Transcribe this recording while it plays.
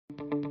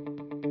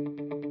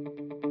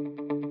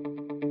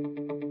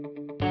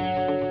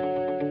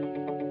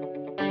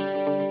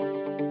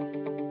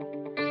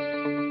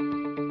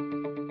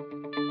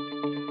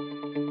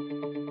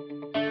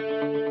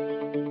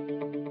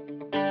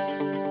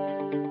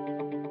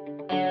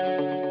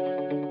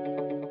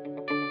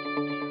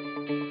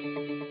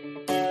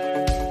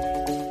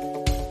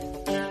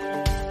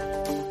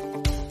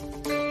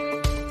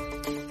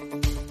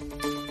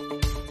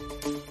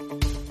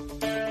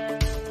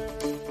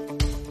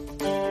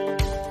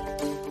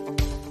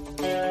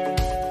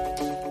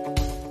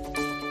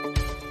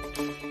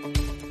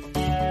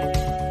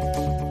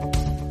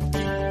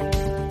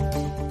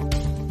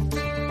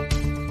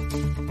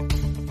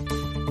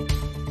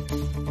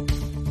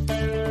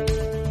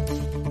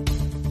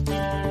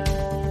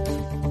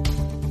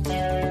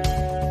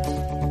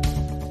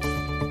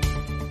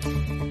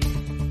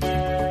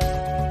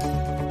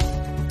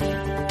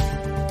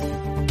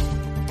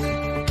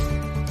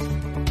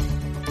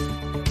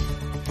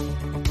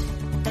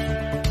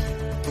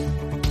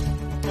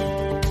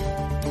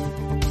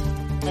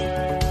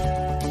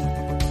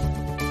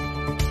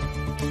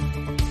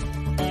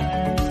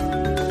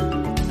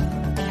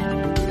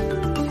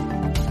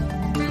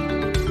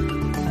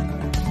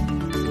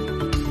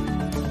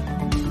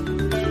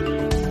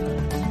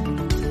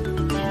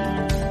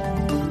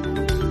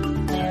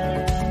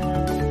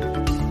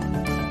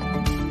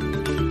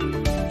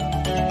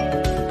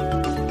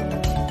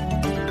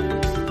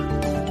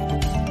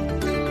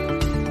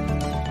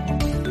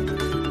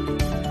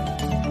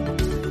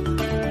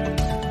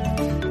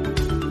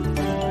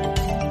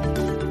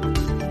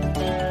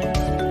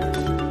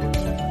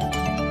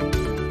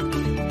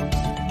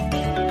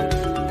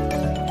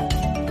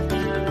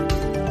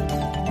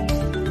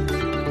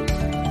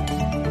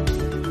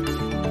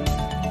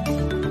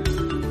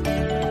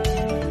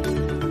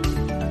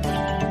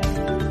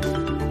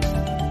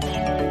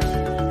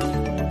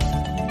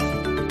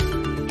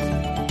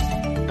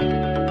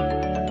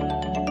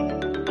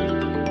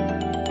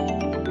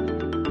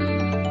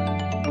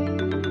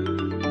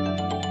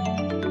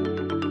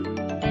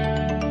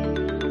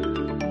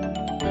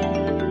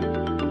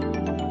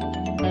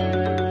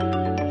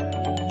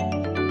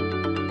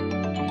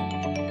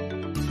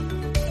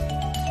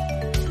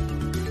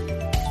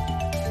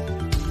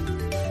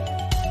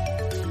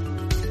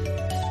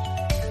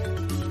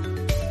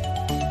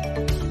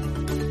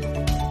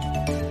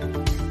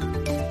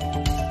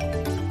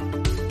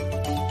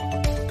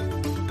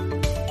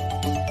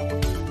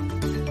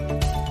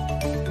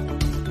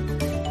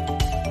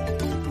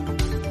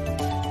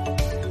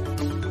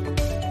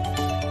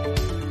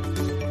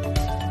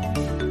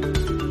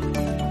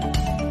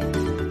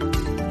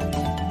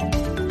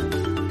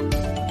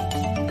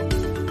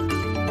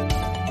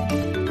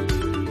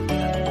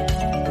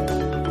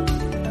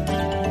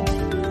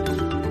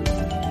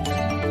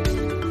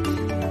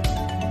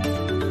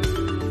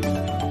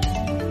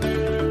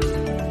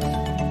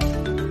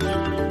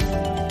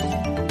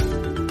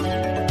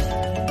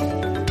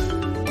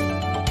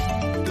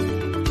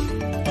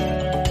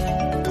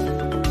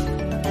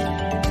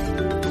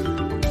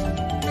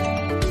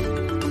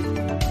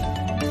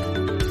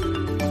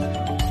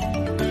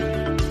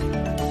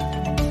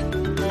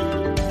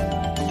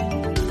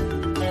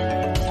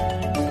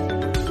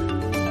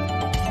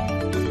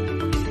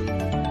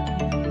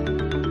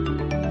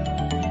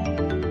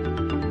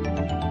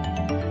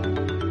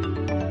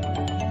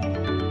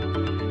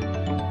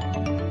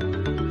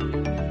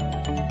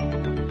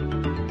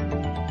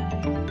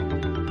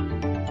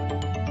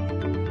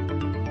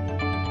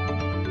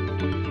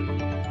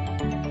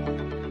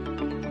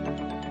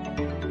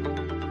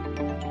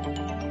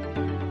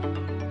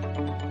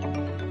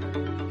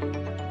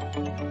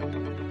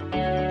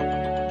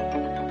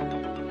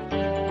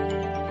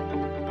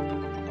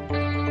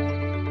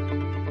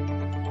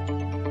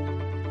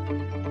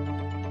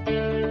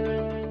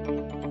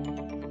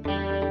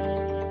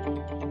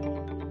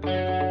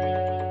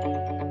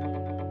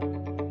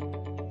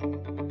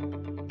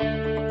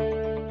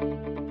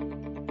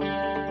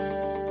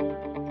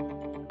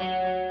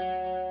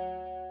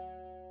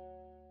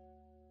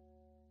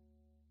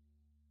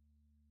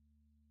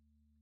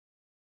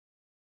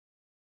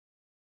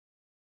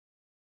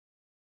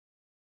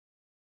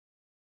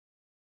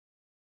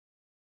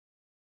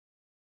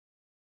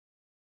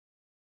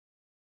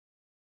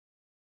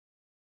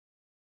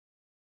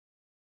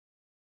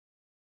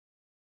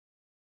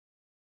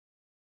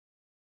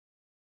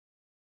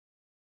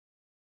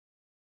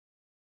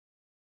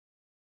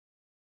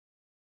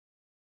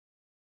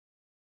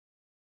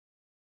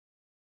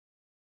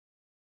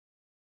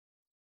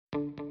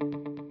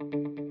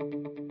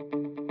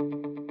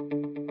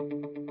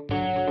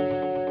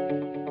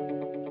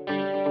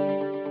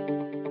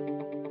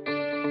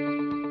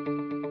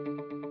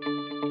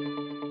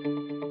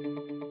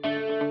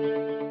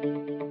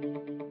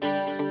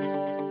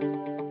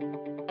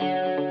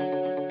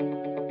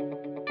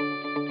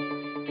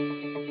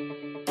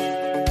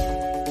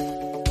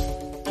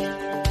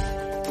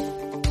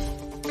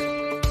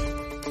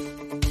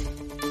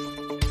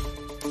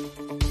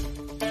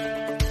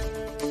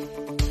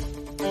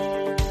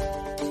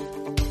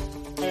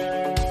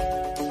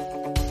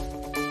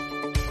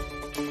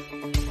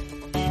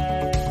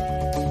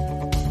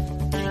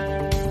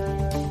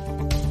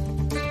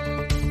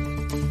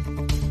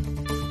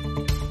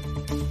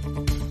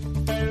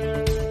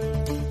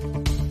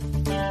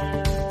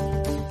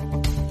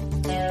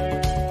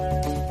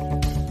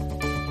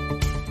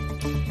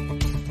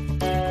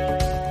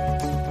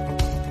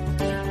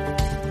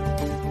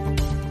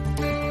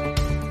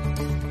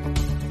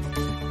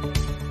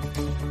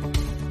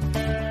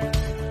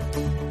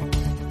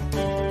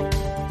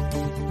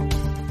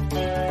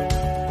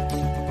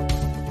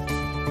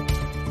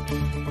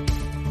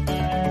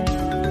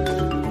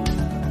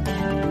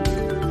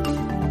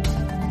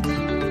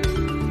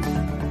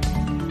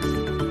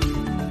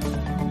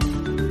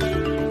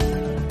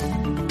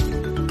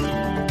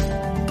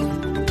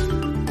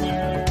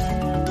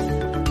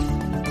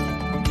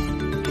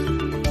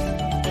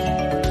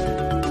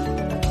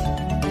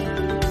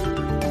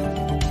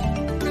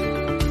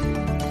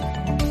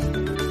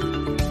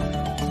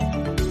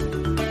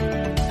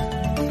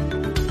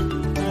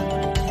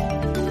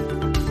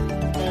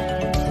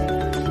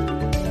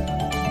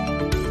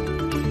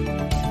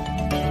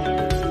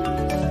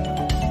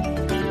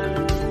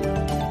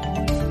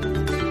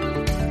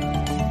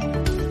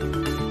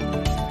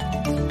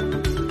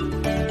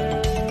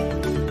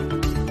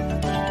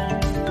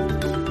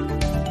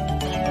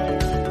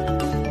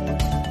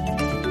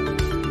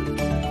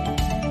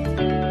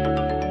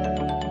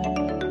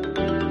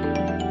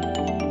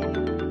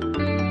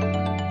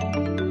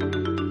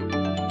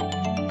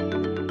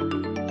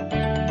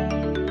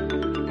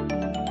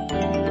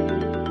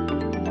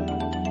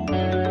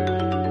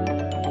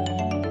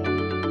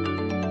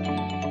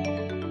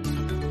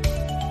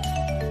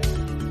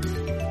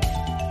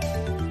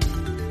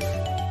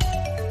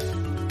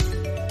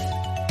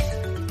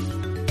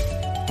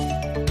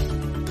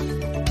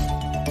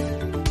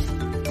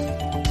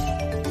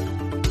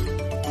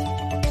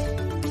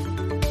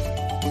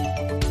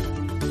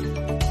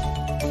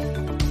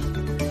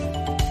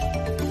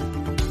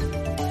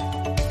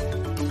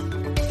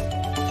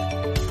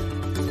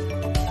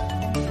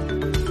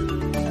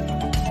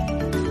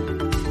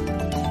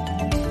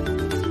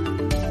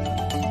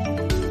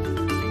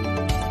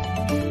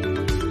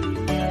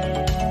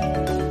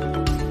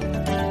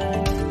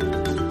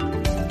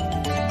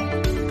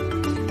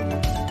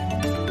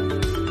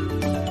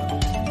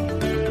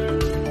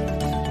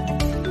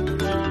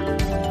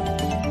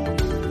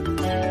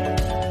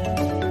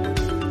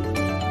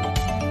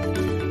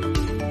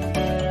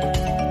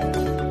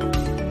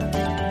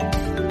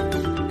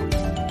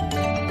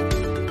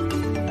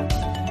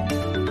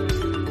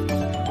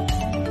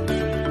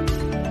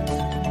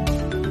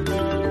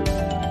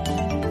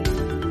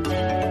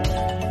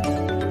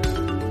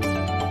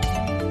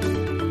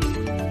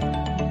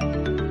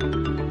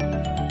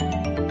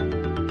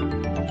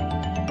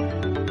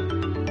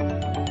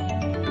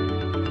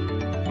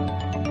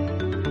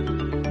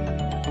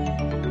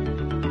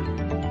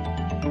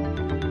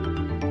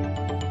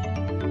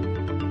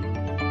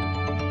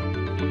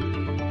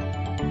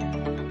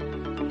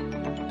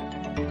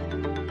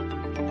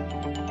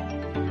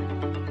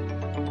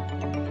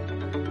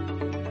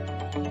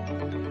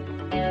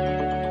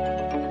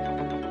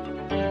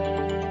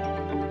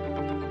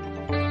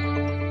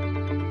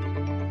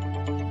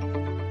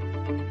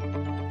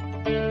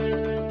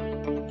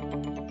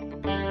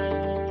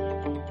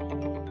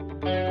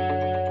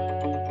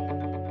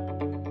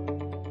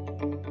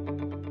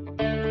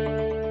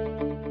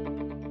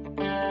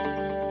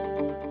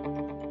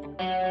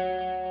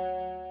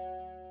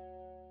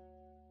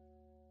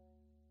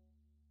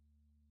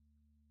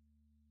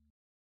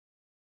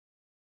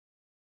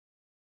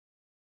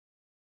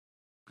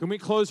Can we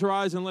close our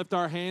eyes and lift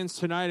our hands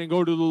tonight and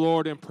go to the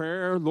Lord in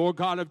prayer? Lord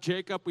God of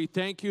Jacob, we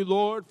thank you,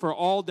 Lord, for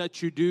all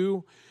that you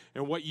do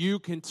and what you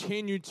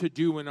continue to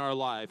do in our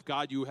life.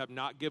 God, you have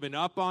not given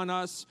up on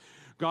us.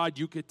 God,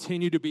 you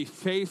continue to be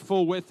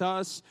faithful with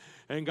us.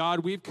 And God,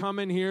 we've come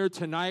in here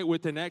tonight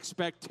with an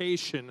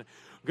expectation,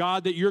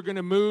 God, that you're going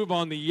to move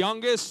on the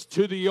youngest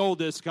to the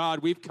oldest, God.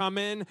 We've come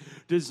in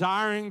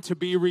desiring to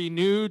be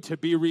renewed, to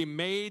be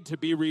remade, to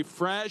be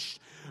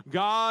refreshed.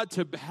 God,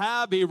 to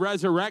have a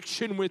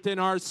resurrection within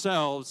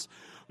ourselves.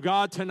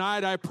 God,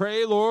 tonight I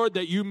pray, Lord,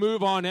 that you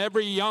move on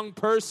every young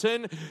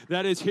person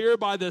that is here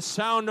by the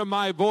sound of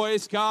my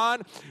voice,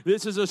 God.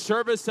 This is a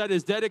service that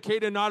is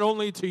dedicated not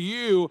only to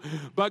you,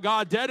 but,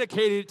 God,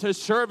 dedicated to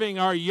serving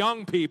our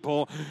young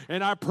people.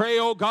 And I pray,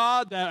 oh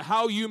God, that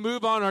how you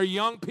move on our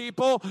young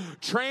people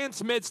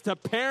transmits to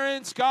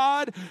parents,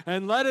 God,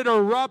 and let it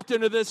erupt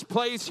into this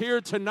place here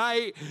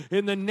tonight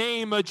in the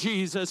name of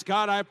Jesus.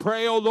 God, I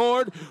pray, oh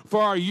Lord,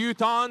 for our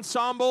youth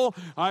ensemble.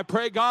 I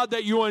pray, God,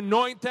 that you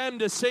anoint them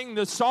to sing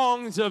the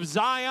songs of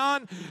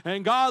Zion,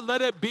 and God,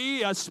 let it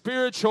be a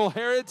spiritual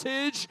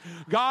heritage,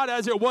 God,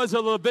 as it was a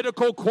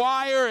Levitical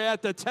choir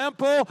at the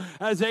temple,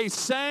 as they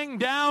sang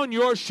down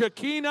your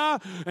Shekinah,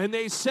 and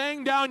they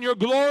sang down your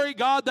glory,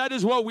 God, that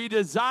is what we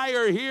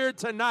desire here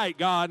tonight,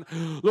 God.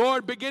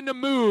 Lord, begin to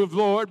move,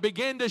 Lord,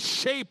 begin to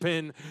shape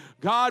in,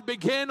 God,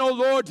 begin, oh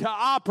Lord, to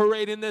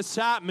operate in this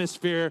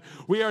atmosphere.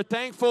 We are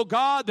thankful,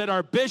 God, that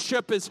our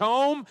bishop is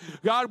home.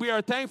 God, we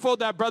are thankful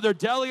that Brother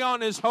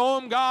Delion is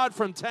home, God,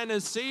 from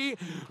Tennessee.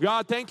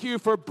 God, thank you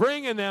for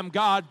bringing them,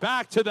 God,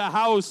 back to the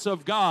house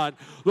of God.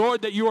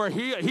 Lord, that you are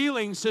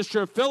healing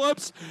Sister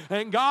Phillips.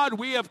 And God,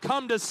 we have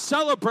come to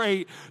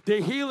celebrate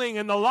the healing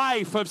in the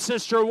life of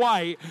Sister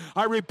White.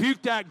 I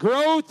rebuke that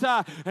growth,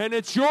 and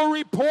it's your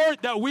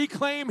report that we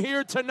claim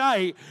here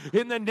tonight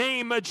in the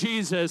name of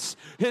Jesus.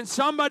 And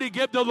somebody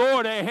give the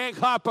Lord a hand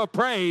clap of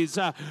praise.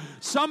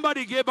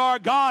 Somebody give our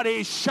God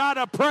a shout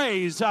of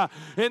praise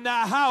in the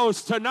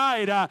house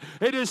tonight.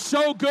 It is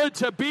so good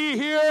to be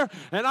here,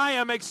 and I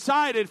am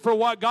excited for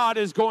what God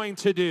is going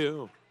to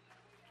do.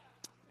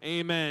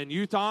 Amen.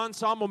 Youth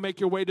ensemble, make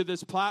your way to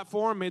this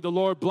platform. May the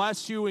Lord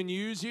bless you and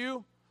use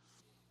you.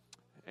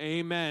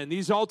 Amen.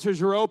 These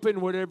altars are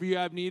open. Whatever you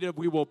have need of,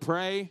 we will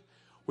pray.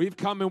 We've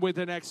come in with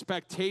an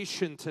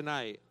expectation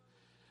tonight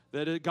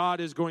that God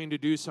is going to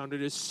do something.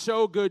 It is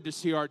so good to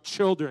see our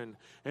children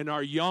and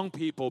our young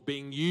people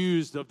being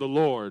used of the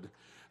Lord.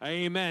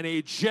 Amen.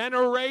 A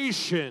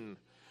generation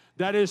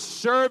that is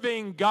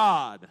serving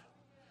God.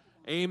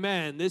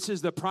 Amen. This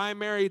is the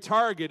primary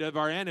target of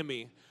our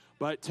enemy.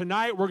 But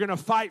tonight we're going to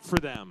fight for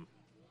them.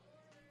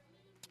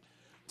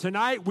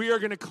 Tonight we are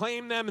going to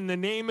claim them in the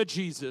name of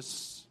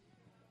Jesus.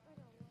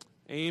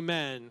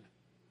 Amen.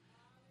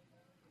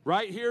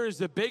 Right here is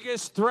the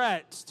biggest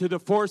threat to the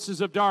forces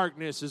of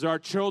darkness is our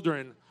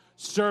children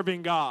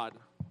serving God.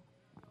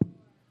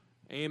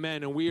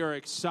 Amen. And we are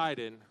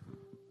excited.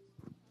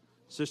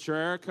 Sister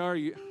Erica, are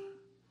we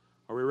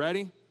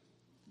ready?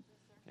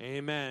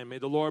 Amen. May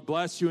the Lord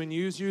bless you and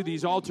use you.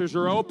 These altars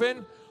are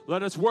open.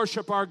 Let us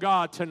worship our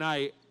God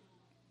tonight.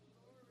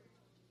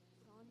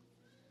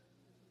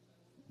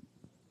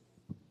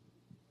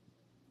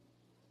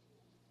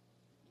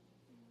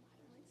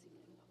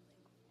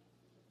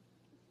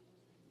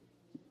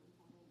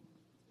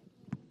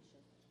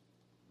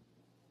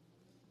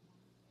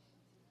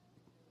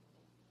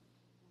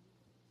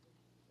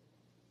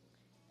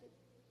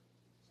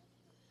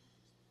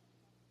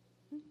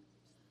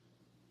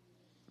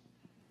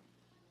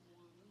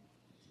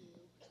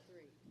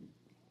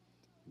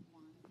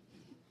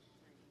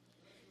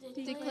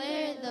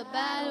 Declare the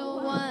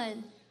battle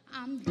won.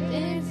 I'm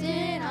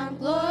dancing, I'm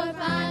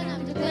glorifying,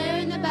 I'm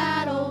declaring the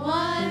battle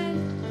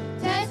won.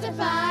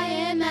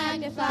 Testifying,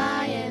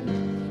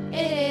 magnifying,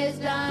 it is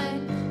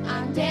done.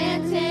 I'm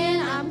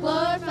dancing, I'm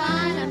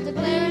glorifying, I'm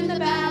declaring the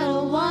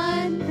battle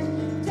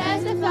won.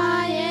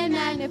 Testifying,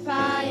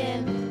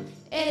 magnifying,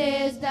 it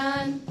is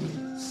done.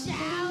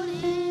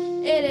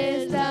 Shouting, it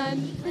is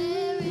done.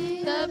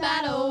 Declaring the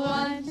battle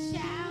won.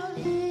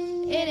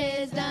 Shouting, it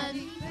is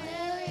done.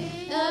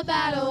 The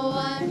battle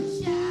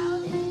won.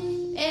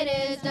 Shouting, it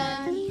is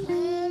done.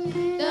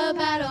 The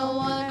battle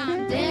won.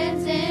 I'm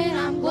dancing,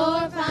 I'm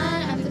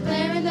glorifying, I'm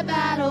declaring the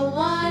battle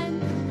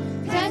won.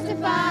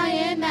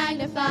 Testifying,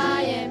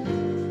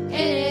 magnifying,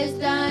 it is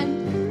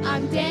done.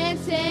 I'm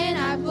dancing,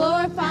 I'm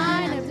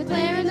glorifying, I'm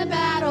declaring the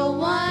battle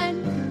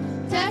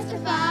won.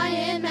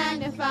 Testifying,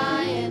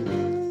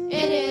 magnifying,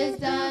 it is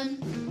done.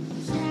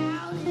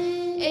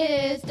 Shouting, it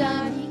is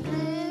done.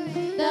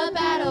 The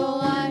battle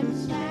won.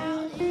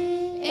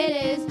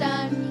 It is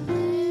done.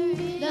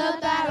 The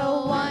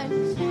battle won.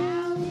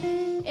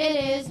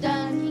 It is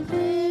done.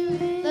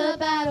 The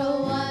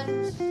battle won.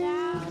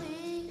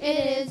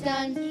 It is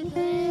done.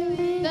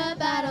 The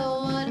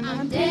battle won.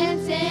 I'm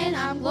dancing,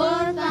 I'm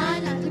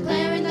glorifying, I'm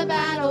declaring the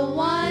battle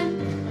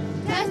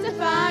won.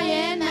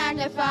 Testifying,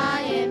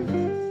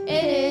 magnifying,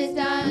 it is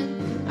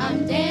done.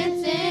 I'm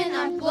dancing,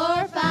 I'm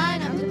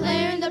glorifying, I'm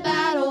declaring the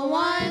battle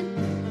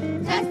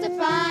won.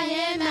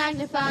 Testifying,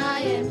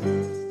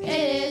 magnifying,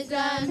 it is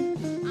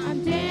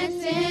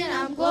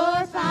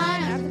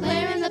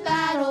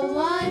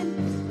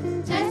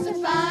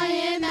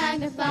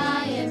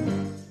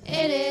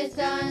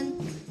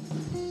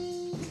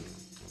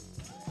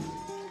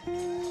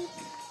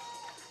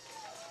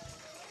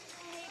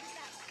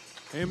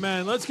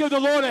Amen. Let's give the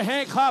Lord a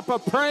hand clap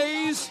of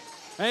praise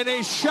and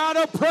a shout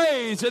of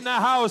praise in the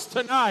house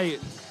tonight.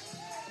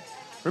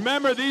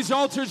 Remember, these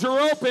altars are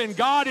open.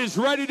 God is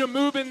ready to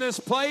move in this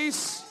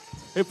place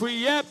if we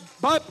yet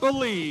but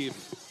believe.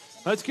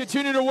 Let's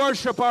continue to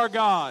worship our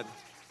God.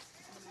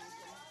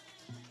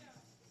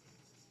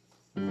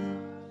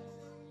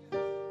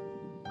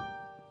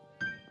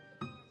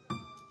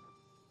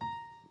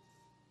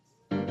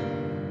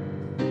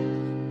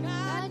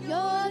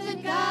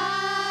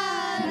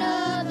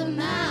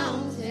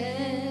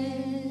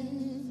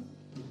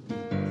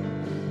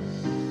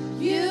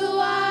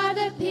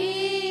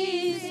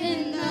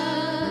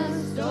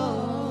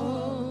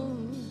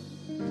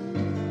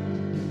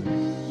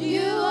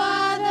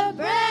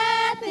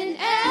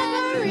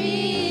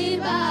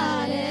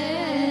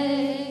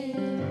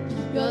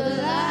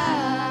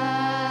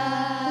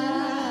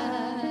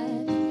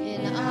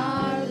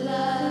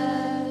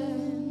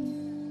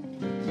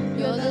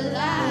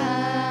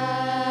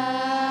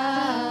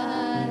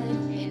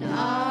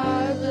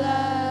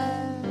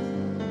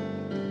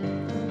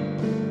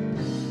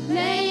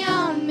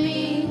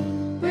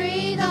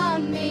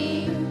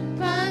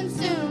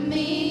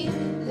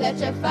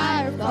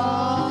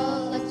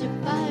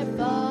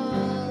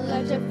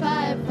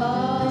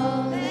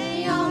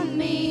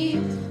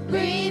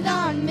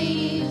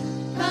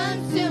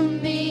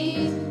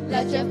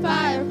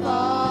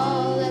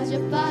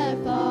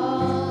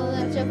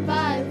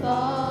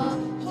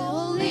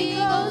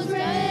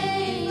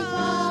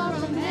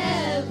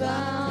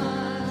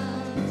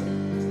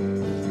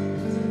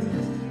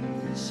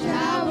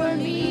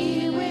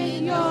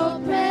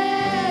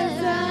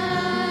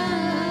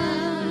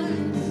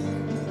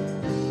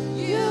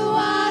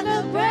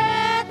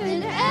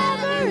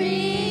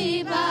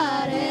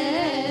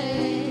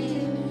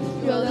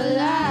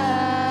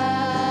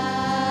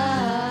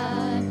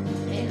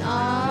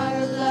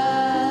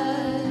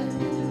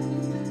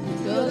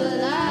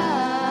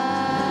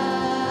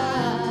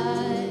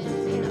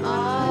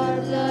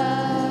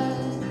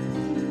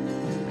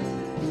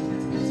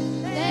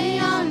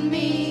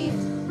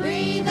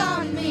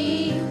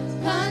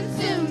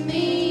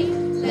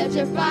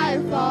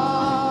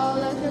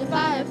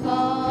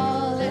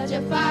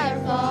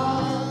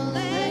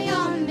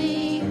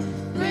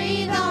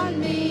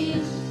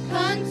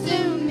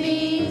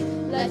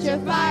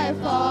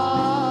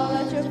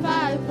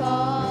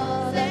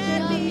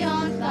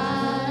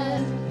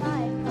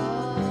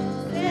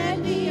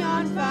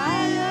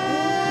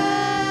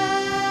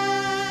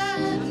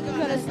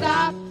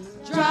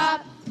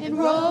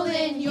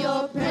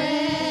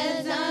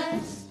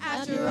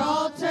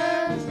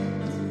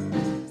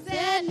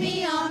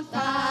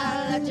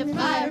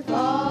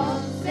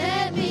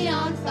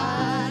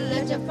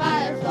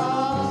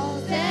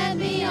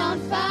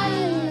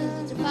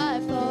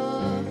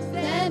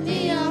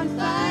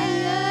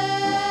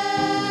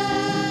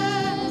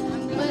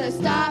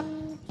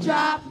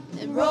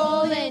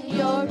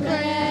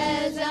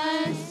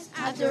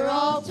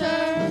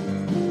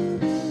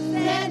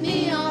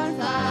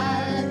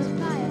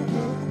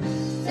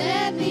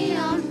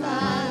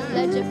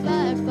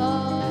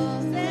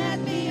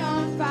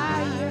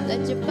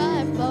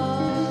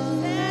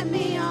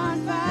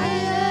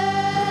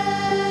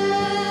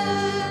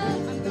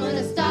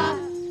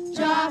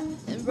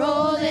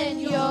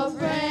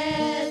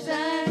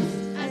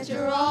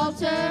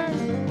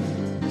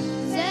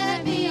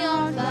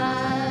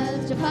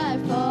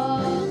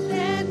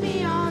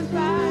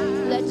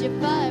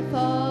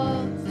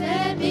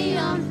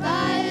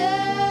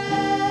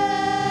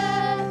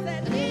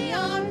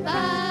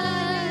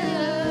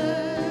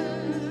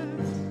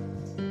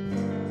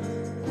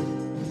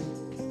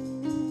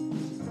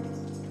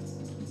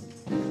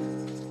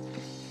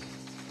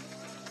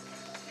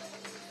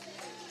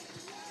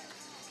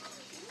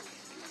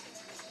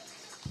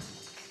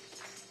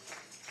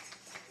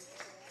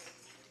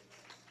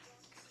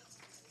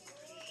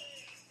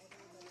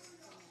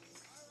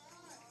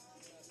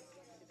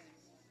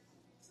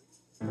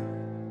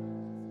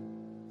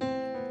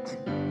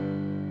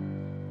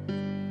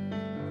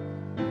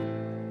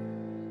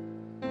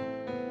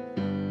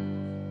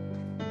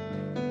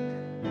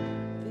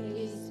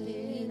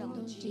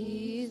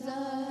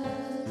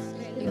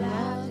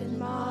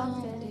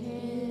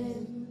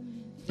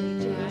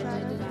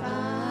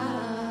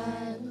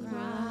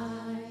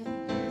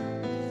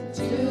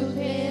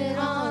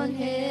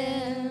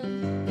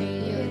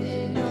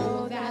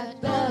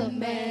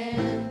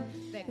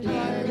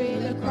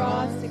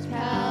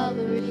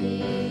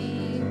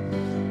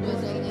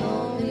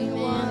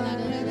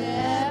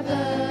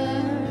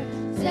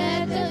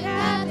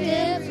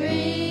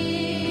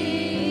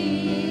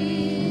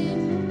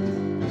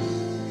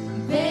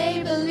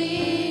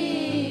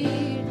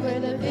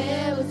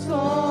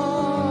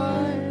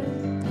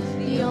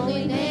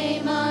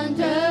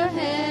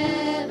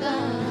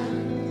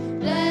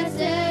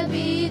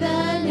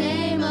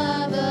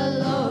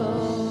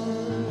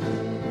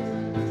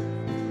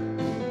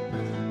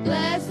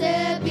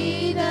 Blessed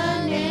be the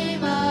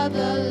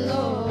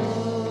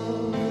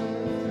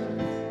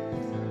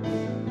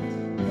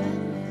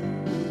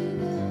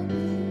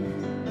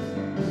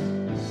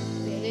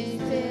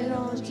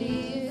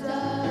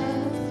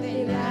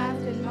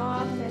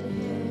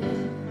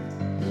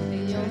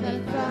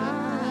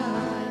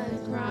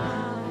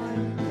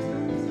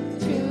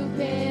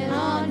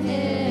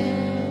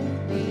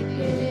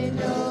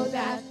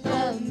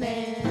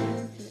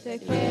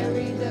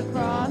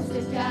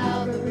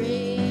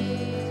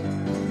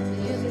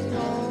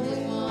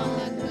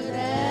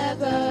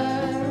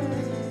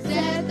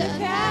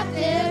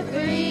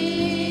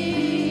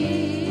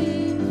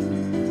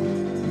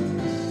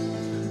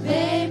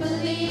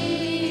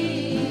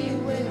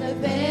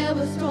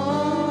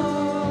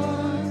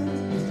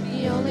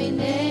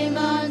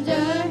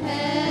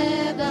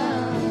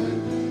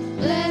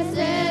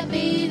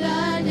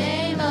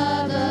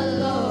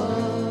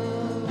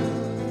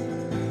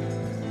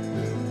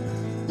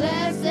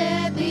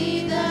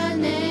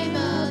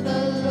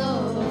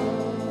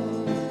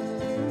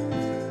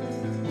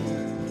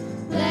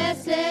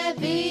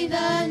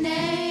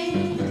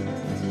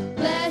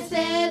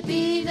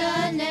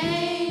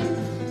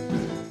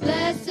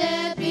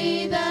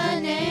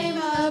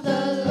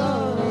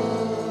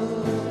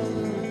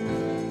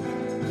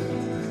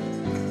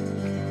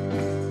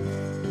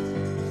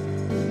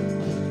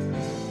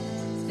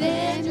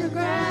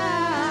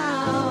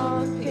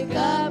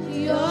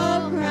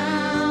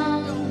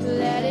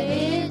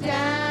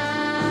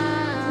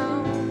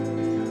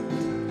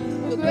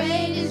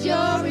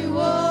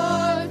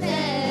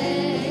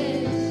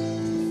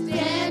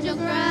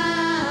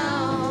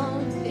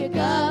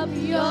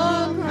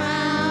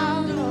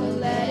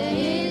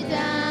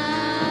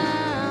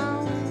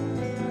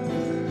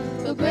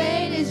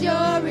is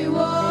your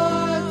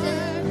reward.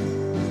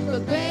 For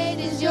great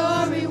is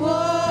your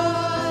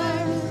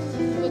reward.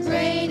 For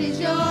great is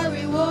your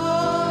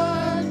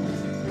reward.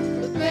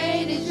 For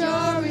great is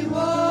your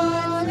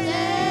reward.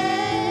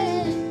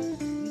 And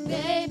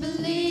they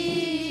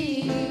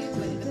believe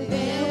when the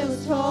veil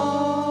was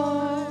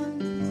torn.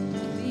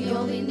 The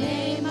only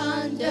name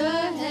under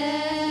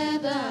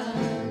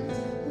heaven.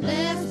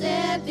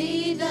 Blessed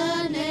be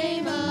the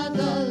name of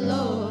the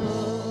Lord.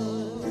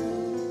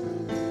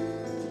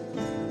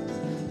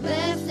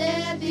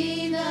 Blessed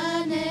be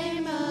the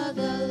name of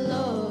the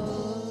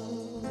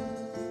Lord.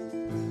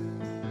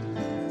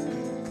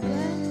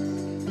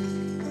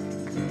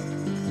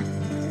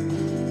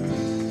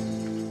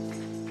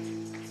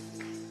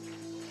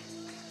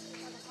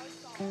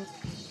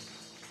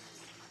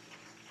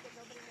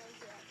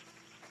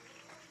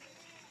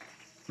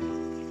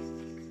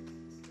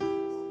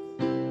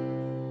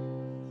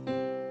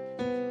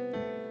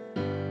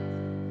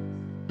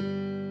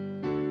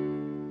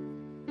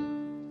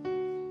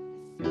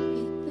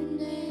 Speak the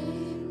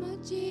name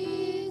of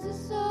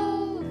Jesus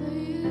over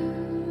you.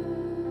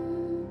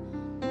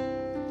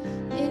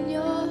 In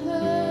your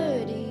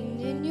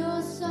hurting, in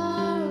your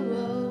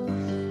sorrow,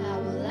 I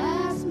will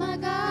ask my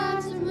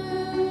God to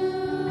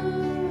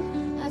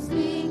move. I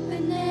speak the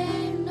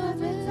name, know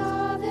that's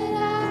all that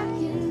I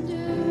can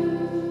do.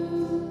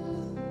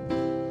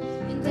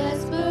 In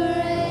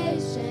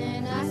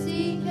desperation, I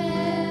seek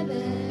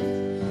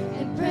heaven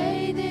and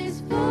pray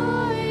this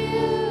for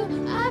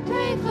you. I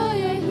pray for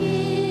your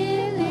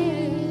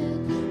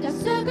healing, that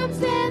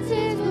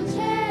circumstances will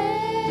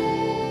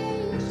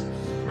change.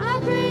 I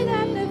pray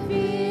that the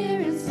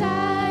fear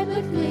inside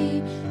would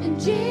flee in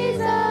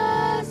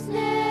Jesus'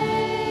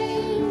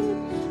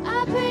 name.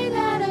 I pray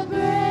that a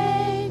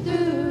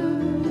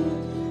breakthrough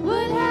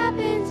would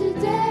happen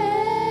today.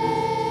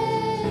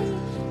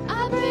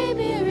 I pray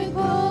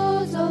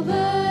miracles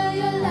over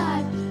your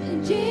life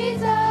in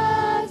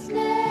Jesus'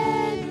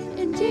 name,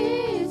 in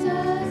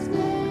Jesus' name.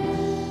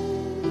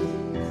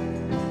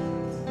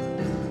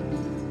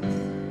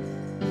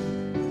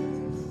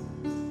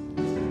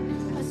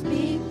 I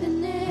speak the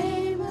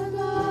name of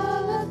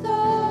all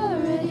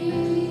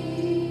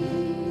authority,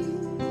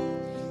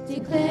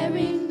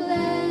 declaring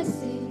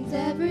blessings,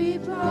 every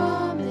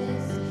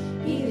promise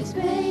He is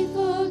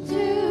faithful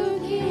to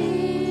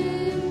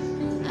give.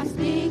 I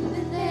speak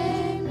the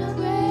name no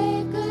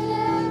grave could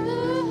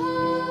ever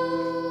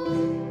hold.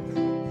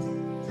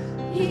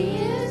 He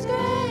is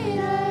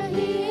greater,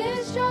 He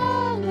is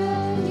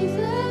stronger, He's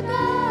the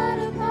God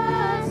of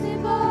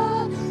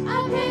possible. I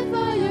pray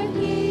for your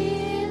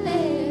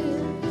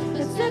healing,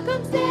 the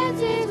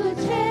circumstances will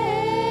change.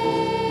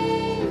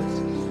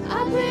 I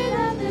pray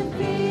that the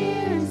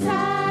fear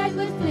inside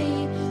would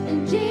flee in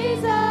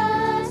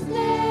Jesus'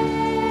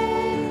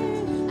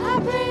 name. I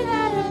pray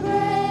that a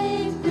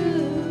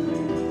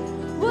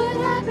breakthrough would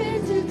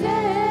happen today.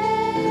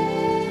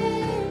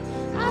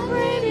 I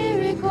pray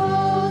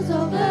miracles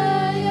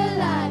over your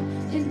life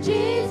in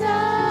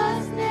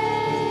Jesus'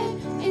 name,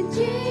 in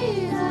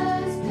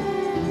Jesus' name.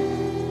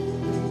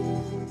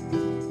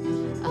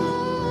 Oh,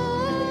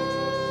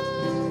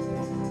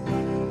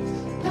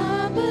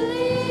 come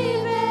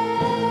believe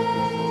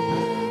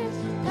it,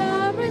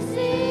 come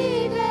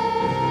receive it.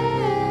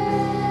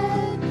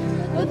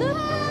 For the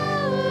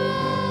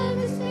power of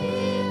the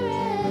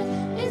Spirit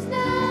is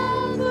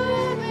now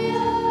forever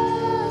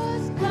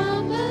yours.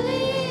 Come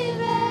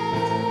believe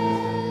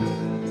it,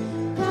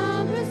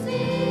 come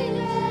receive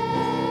it.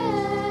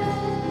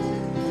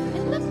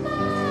 In the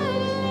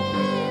mighty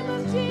name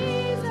of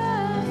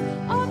Jesus,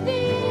 all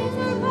things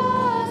are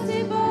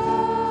possible.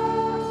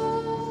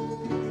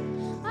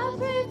 I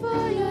pray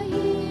for your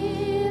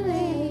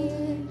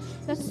healing,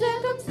 the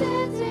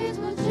circumstances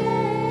will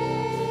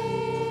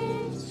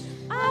change.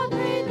 I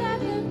pray that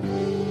the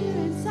fear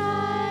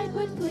inside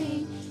would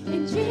flee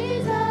in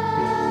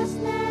Jesus'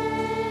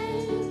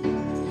 name.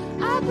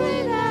 I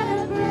pray that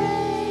a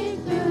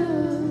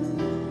breakthrough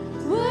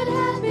would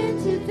happen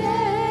today.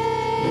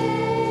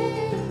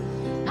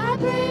 I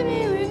pray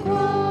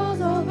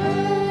miracles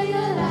over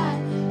your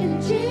life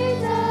in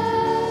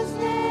Jesus'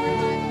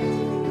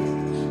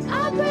 name.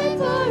 I pray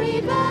for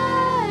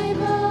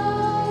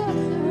revival,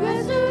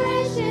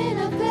 restoration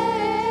of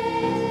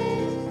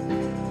faith.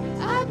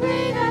 I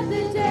pray that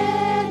the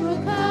dead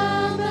will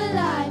come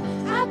alive.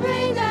 I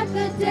pray that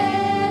the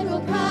dead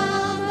will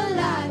come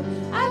alive.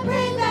 I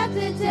pray that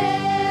the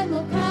dead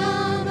will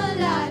come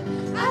alive.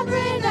 I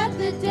pray that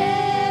the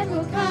dead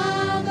will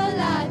come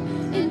alive.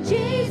 In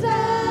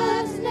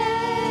Jesus'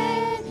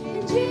 name,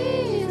 in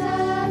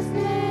Jesus'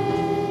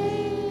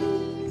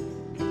 name.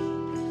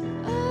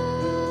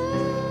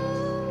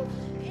 Oh,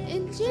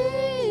 in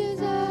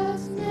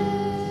Jesus' name.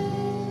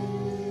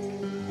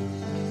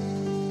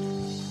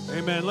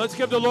 Amen. Let's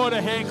give the Lord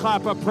a hand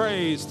clap of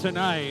praise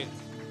tonight.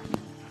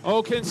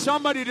 Oh, can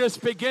somebody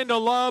just begin to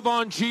love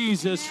on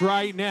Jesus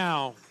right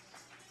now?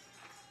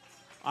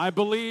 I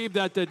believe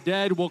that the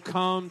dead will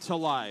come to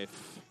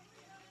life.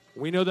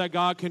 We know that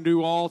God can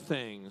do all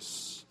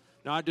things,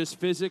 not just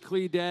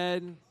physically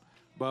dead,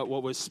 but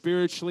what was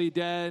spiritually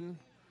dead,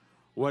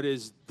 what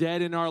is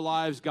dead in our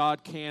lives,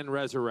 God can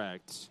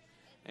resurrect.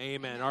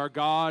 Amen. Our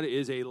God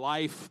is a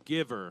life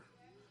giver.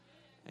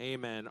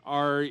 Amen.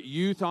 Our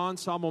youth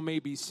ensemble may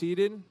be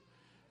seated.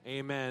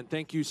 Amen.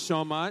 Thank you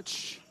so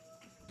much.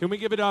 Can we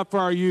give it up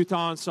for our youth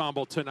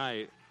ensemble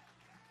tonight?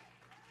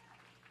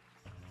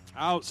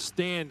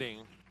 Outstanding.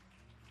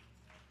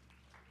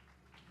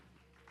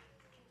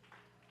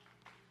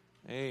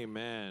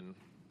 Amen.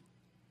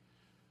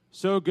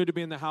 So good to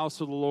be in the house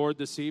of the Lord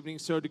this evening.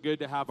 So good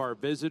to have our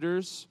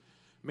visitors.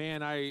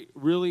 Man, I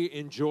really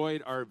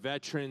enjoyed our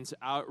veterans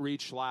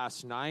outreach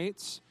last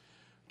night.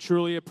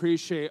 Truly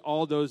appreciate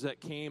all those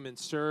that came and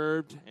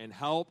served and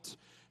helped.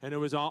 And it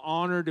was an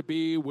honor to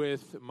be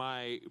with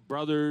my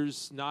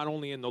brothers, not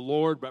only in the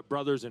Lord, but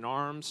brothers in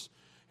arms.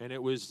 And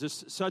it was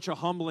just such a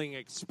humbling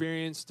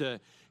experience to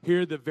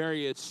hear the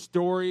various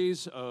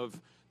stories of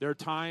their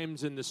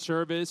times in the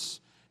service.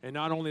 And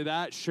not only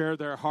that, share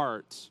their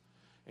hearts.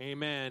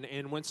 Amen.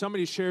 And when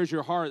somebody shares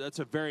your heart,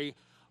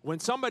 when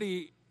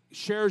somebody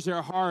shares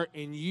their heart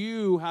and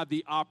you have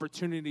the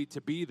opportunity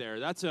to be there,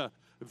 that's a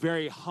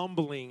very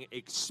humbling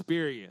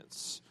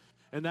experience.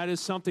 And that is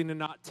something to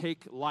not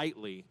take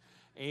lightly.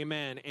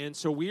 Amen. And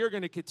so we are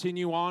going to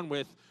continue on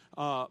with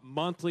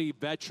monthly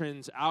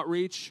veterans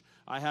outreach.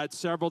 I had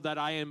several that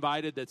I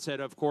invited that said,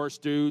 of course,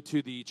 due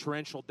to the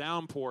torrential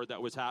downpour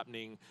that was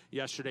happening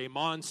yesterday,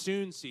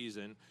 monsoon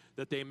season,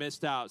 that they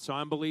missed out. So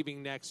I'm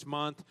believing next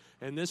month,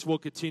 and this will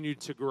continue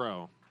to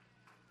grow.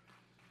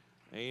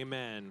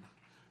 Amen.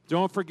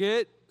 Don't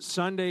forget,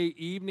 Sunday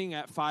evening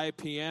at 5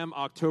 p.m.,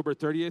 October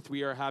 30th,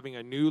 we are having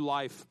a New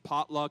Life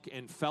potluck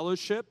and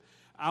fellowship.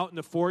 Out in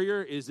the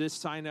foyer is this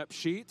sign-up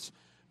sheet.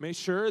 Make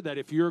sure that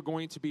if you're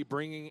going to be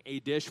bringing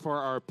a dish for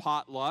our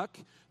potluck,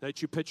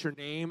 that you put your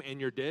name and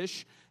your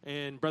dish.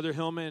 And Brother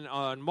Hillman,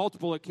 on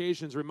multiple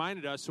occasions,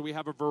 reminded us, so we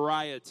have a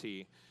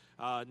variety,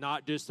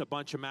 not just a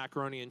bunch of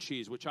macaroni and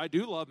cheese, which I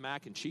do love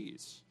mac and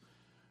cheese.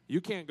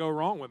 You can't go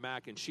wrong with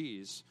mac and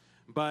cheese.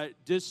 But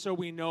just so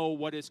we know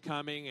what is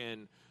coming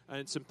and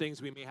some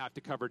things we may have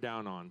to cover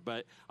down on.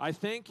 But I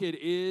think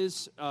it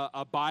is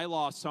a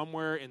bylaw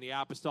somewhere in the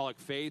apostolic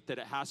faith that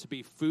it has to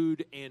be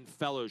food and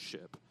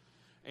fellowship.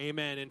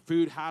 Amen. And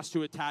food has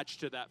to attach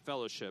to that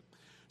fellowship.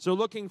 So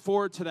looking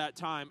forward to that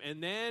time.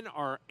 And then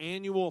our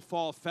annual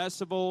fall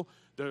festival,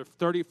 the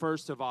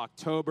 31st of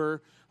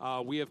October.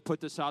 We have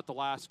put this out the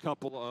last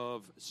couple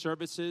of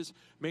services.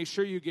 Make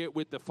sure you get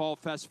with the fall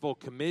festival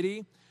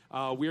committee.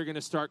 We are going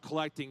to start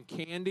collecting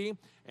candy.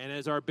 And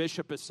as our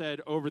bishop has said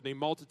over the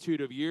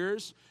multitude of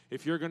years,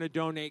 if you're going to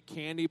donate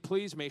candy,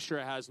 please make sure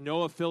it has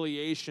no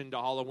affiliation to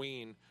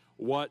Halloween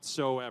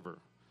whatsoever.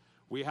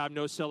 We have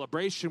no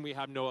celebration. We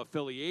have no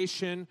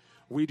affiliation.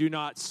 We do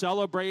not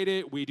celebrate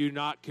it. We do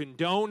not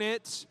condone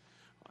it.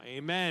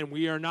 Amen.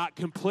 We are not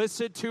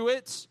complicit to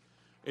it.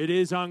 It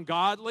is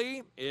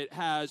ungodly. It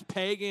has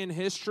pagan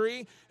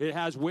history. It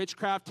has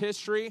witchcraft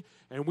history.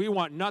 And we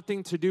want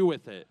nothing to do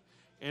with it.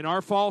 And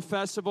our fall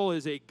festival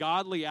is a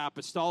godly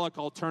apostolic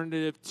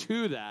alternative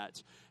to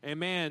that.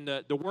 And man,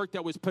 the work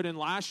that was put in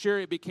last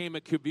year, it became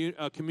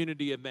a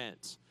community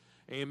event.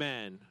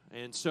 Amen.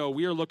 And so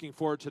we are looking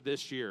forward to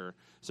this year.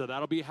 So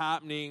that'll be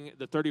happening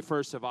the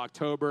 31st of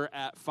October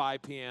at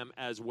 5 p.m.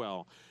 as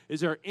well.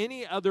 Is there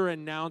any other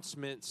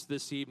announcements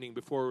this evening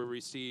before we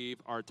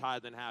receive our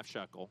tithe and half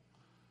shekel?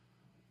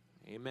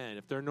 Amen.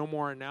 If there are no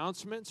more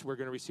announcements, we're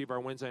going to receive our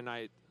Wednesday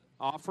night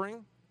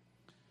offering.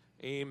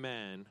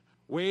 Amen.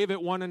 Wave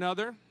at one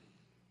another.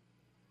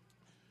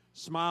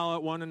 Smile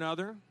at one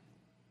another.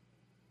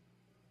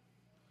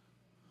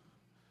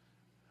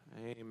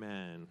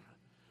 Amen.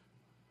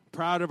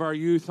 Proud of our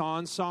youth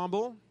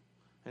ensemble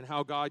and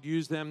how God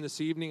used them this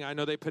evening. I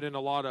know they put in a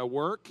lot of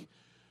work.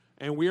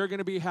 And we are going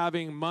to be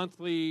having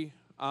monthly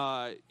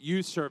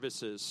youth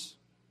services.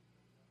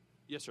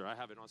 Yes, sir. I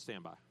have it on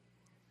standby.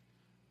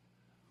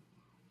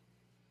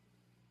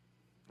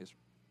 Yes,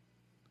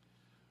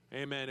 sir.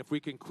 Amen. If we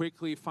can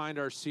quickly find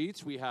our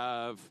seats, we're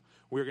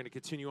going to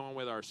continue on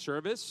with our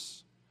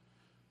service.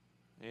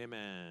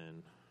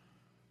 Amen.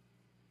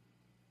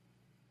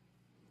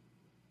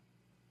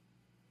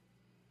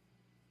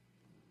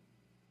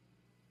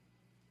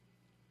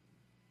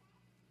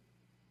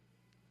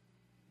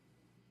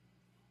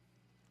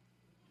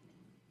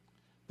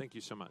 Thank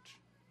you so much.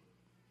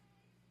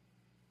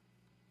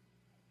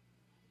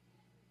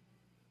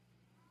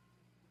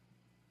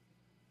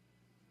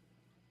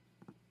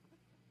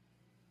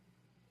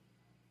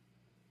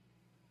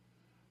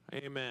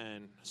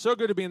 Amen. So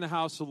good to be in the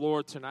house of the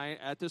Lord tonight.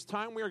 At this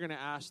time, we are going to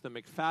ask the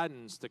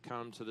McFaddens to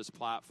come to this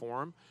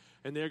platform,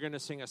 and they're going to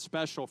sing a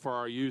special for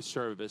our youth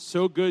service.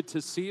 So good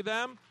to see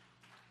them.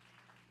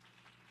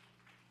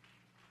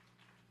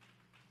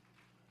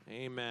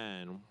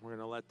 Amen. We're going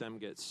to let them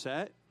get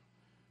set.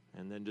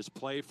 And then just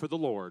play for the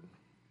Lord.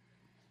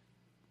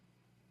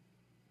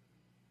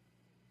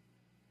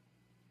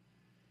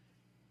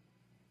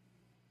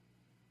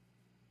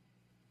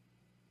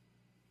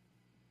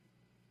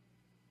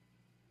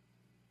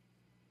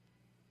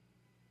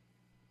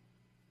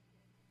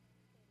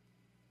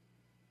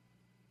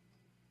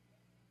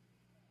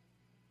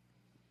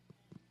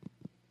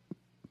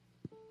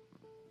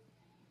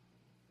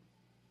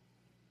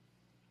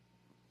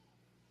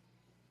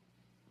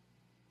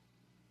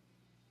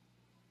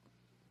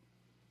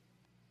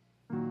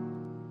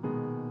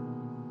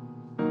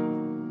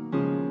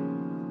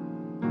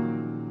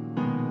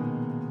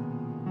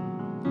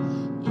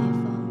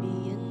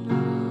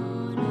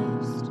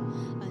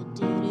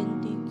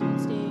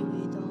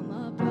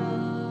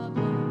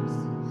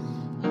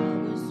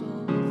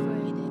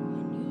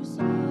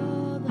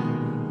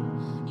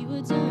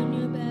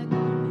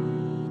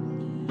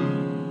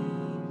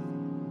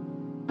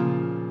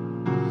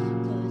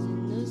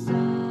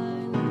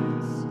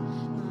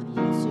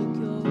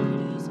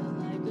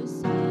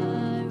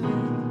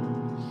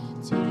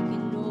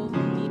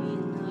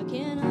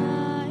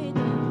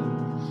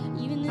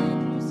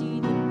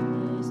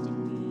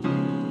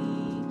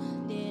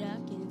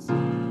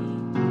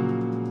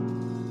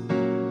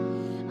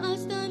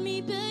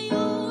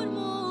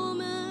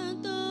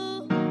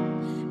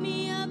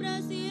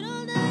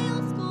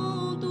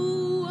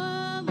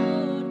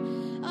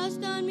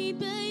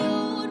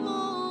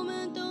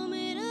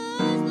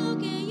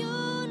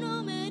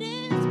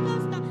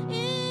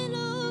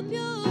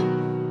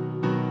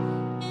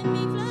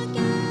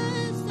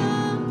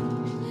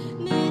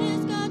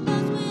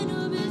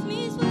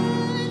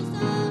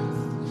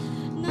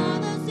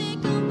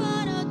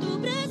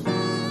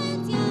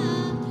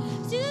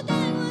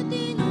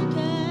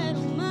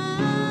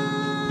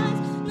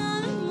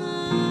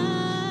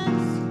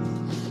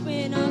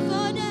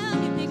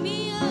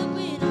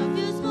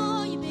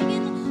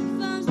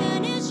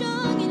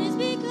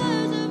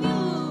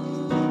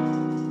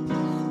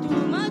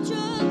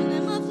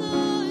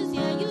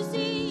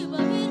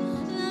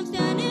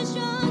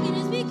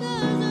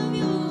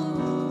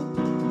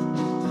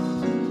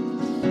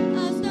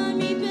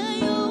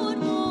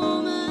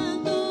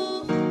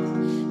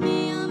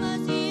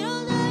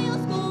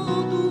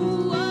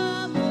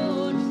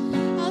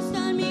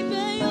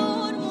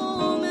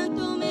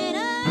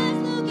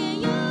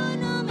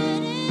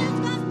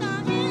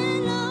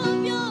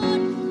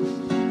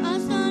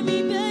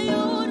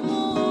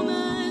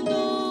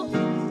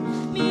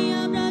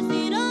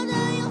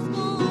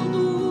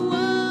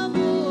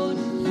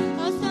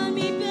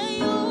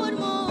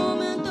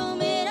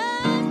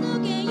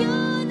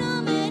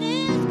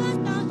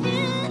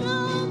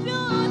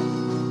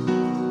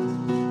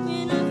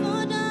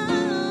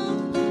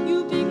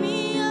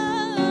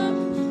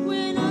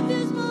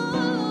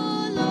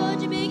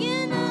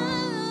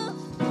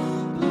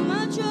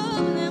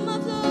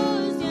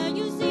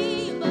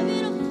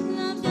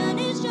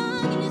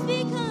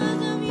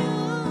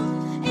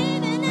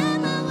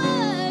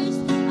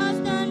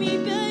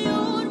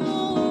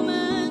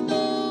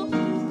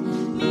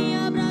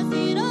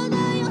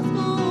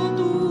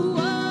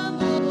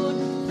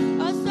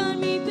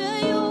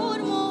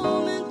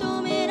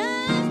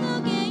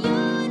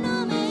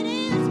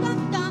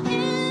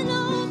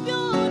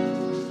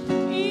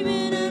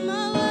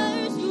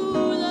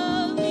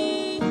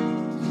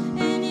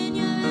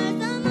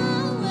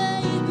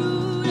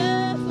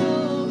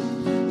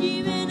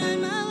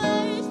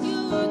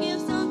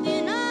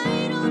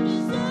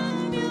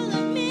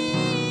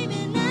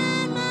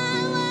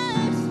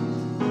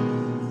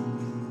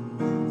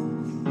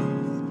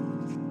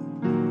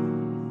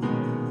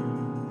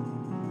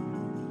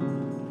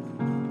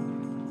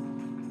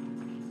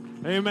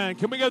 Amen.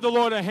 Can we give the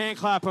Lord a hand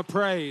clap of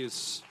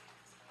praise?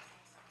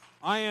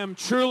 I am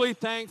truly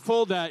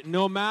thankful that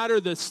no matter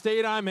the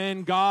state I'm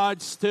in,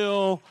 God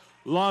still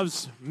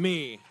loves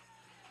me.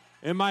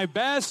 In my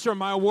best or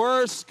my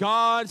worst,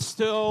 God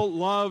still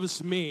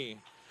loves me.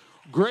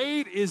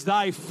 Great is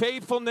thy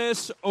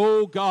faithfulness,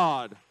 O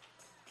God,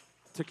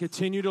 to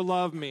continue to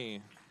love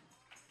me.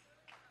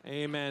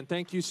 Amen.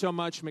 Thank you so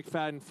much,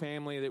 McFadden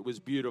family. That was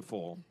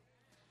beautiful.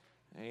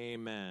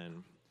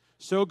 Amen.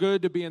 So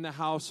good to be in the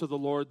house of the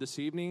Lord this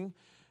evening.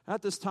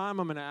 At this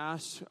time, I'm going to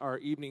ask our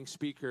evening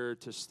speaker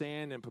to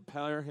stand and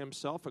prepare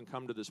himself and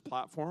come to this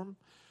platform.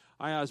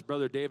 I ask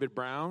Brother David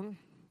Brown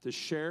to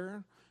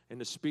share and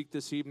to speak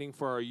this evening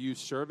for our youth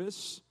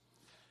service.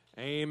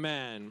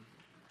 Amen.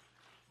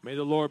 May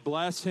the Lord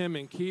bless him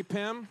and keep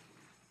him.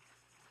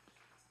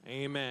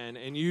 Amen.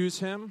 And use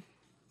him.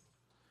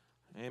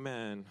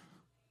 Amen.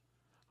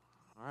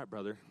 All right,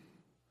 brother.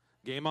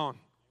 Game on.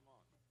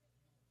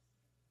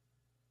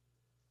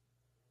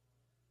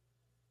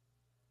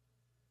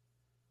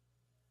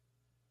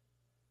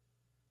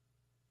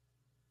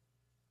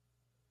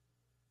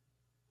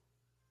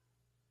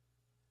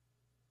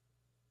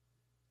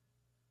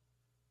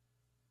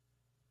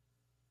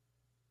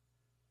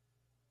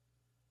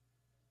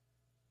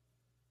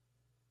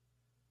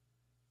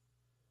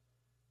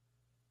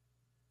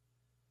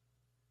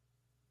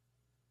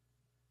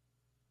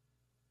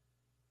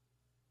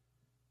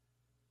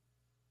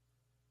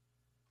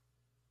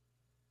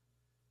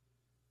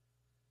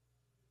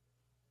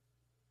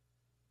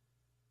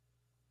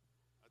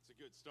 That's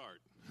a good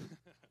start.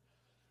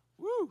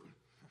 Woo!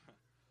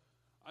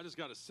 I just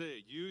got to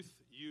say, youth,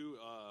 you,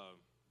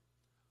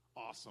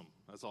 awesome.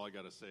 That's all I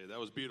got to say. That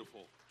was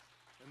beautiful.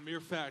 And the mere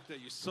fact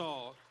that you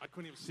saw, I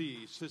couldn't even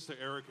see Sister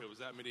Erica. It was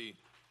that many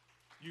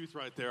youth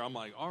right there. I'm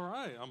like, all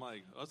right. I'm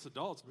like, us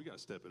adults, we got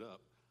to step it up.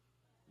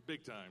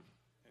 Big time.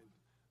 And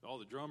all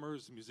the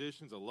drummers,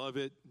 musicians, I love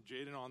it.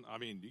 Jaden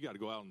you got to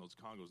go out on those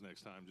congos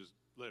next time. Just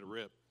let it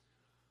rip.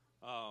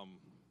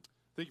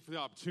 Thank you for the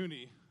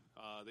opportunity.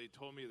 They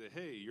told me that,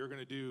 hey, you're going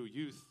to do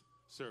youth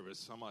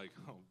service. I'm like,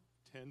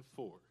 10-4.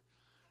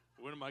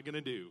 What am I going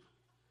to do?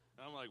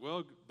 And I'm like,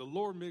 well, the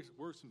Lord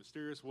works in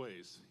mysterious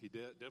ways. He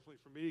did definitely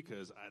for me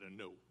because I didn't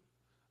know.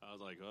 I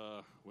was like,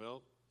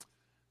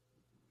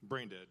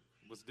 brain dead.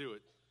 Let's do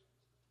it.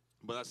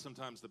 But that's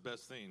sometimes the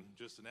best thing.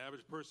 Just an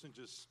average person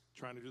just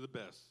trying to do the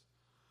best.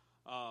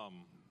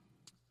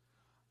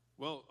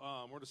 We're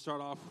going to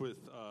start off with,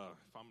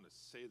 if I'm going to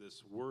say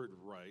this word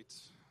right,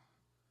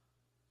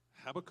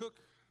 Habakkuk.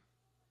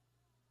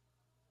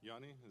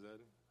 Yanni, is that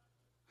it?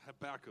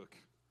 Habakkuk.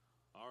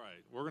 All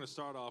right, we're going to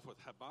start off with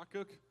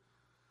Habakkuk,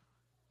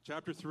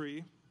 chapter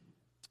 3,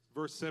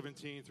 verse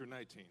 17 through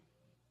 19.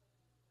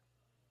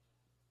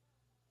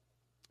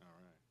 All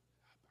right,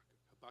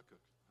 Habakkuk.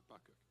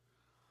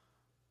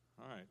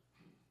 All right,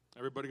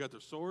 everybody got their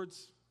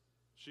swords,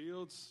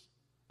 shields,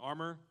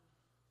 armor,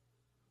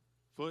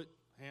 foot,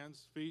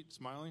 hands, feet,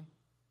 smiling?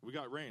 We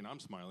got rain, I'm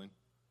smiling.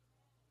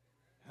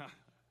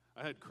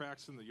 I had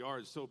cracks in the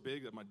yard so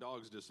big that my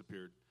dogs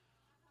disappeared.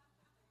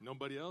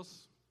 Nobody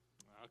else?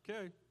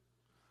 Okay.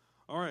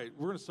 All right,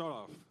 we're going to start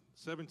off.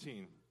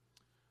 17.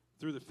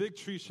 Through the fig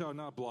tree shall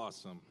not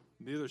blossom,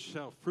 neither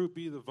shall fruit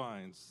be the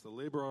vines. The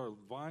labor of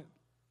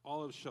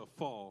olives shall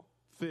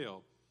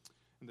fail.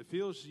 And the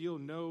fields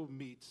yield no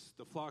meat.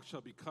 The flock shall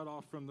be cut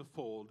off from the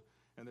fold,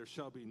 and there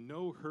shall be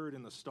no herd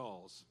in the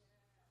stalls.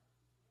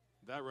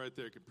 That right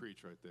there could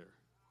preach right there.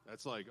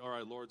 That's like, all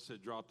right, Lord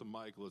said, drop the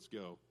mic, let's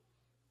go.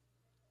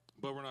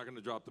 But we're not going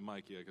to drop the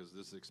mic yet because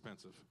this is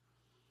expensive.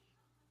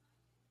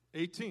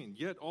 18,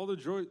 yet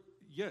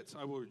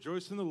I will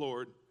rejoice in the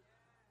Lord.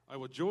 I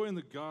will joy in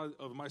the God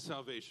of my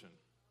salvation.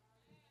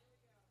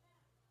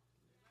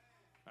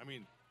 I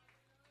mean,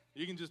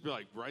 you can just be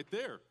like right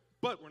there,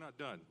 but we're not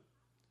done.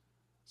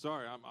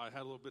 Sorry, I had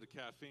a little bit of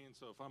caffeine,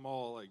 so if I'm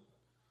all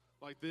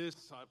like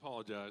this, I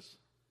apologize.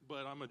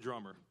 But I'm a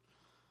drummer.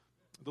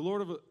 The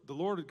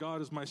Lord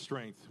God is my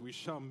strength. We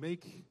shall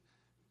make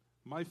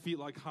my feet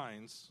like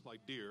hinds, like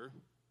deer.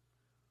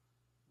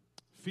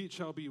 Feet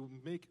shall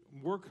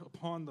work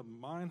upon the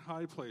mine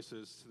high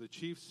places to the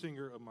chief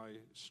singer of my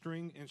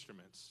string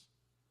instruments.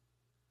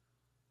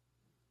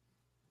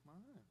 All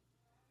right.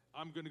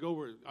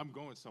 I'm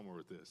going somewhere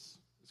with this.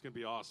 It's going to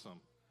be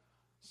awesome.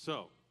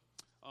 So,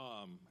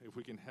 if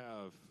we can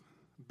have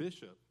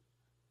Bishop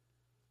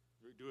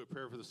do a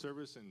prayer for the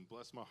service and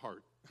bless my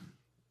heart.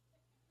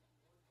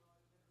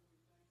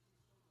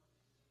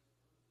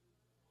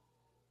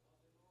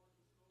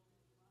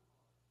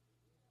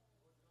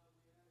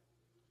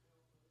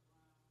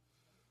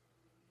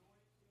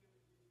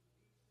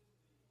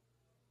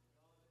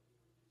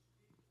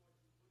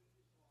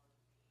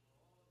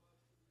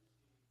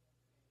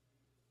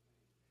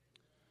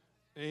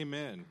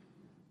 Amen.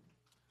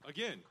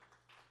 Again,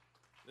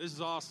 this is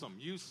awesome.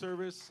 Youth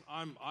service.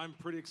 I'm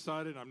pretty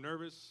excited. I'm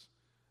nervous.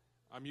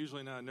 I'm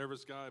usually not a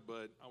nervous guy,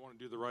 but I want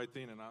to do the right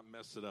thing and not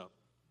mess it up.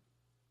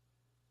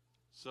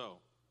 So,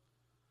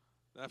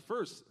 that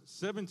first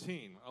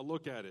 17, I'll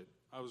look at it.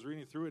 I was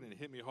reading through it and it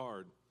hit me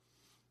hard.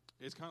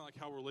 It's kind of like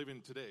how we're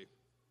living today,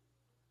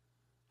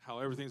 how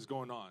everything's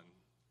going on.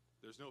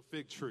 There's no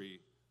fig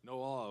tree,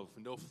 no olive,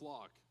 no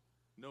flock,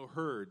 no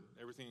herd.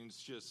 Everything's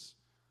just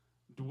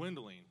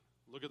dwindling.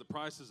 Look at the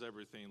prices of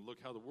everything. Look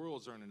how the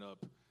world's earning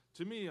up.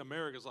 To me,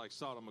 America's like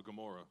Sodom and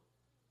Gomorrah.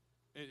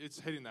 It's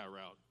heading that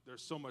route.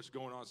 There's so much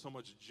going on, so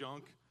much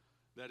junk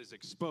that is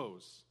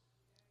exposed.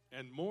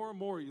 And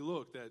more you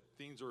look that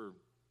things are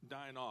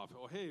dying off.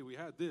 Oh, hey, we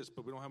had this,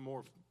 but we don't have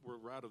more.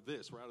 We're out of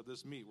this. We're out of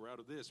this meat. We're out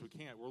of this. We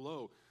can't. We're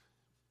low.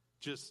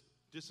 Just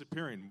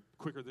disappearing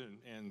quicker than.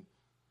 And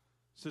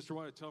Sister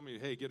White told me,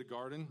 hey, get a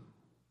garden,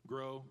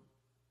 grow,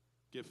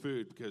 get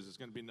food, because it's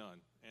going to be none.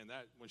 And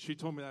that when she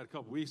told me that a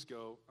couple weeks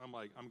ago, I'm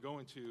like, I'm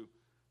going to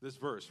this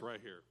verse right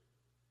here.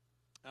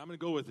 I'm going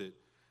to go with it.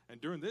 And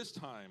during this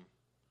time,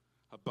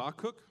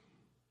 Habakkuk,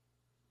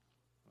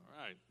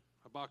 all right,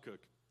 Habakkuk,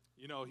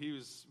 you know, he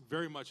was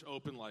very much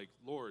open, like,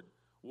 Lord,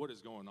 what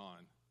is going on?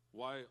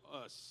 Why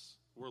us?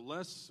 We're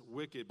less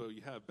wicked, but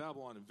you have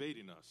Babylon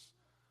invading us.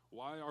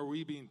 Why are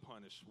we being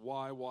punished?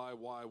 Why? Why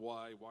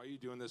are you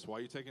doing this? Why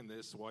are you taking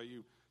this? Why are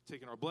you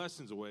taking our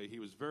blessings away? He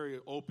was very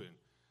open.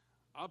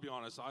 I'll be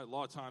honest, a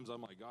lot of times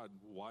I'm like, God,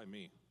 why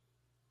me?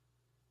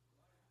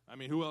 I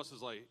mean, who else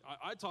is like,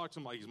 I talk to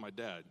him like he's my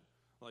dad.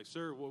 Like,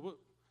 sir,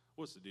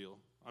 what's the deal?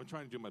 I'm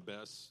trying to do my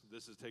best.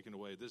 This is taken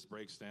away. This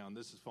breaks down.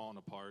 This is falling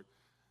apart.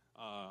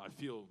 I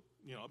feel,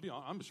 you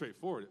know, I'm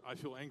straightforward. I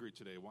feel angry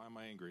today. Why am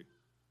I angry?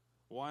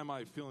 Why am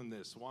I feeling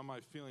this? Why am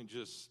I feeling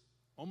just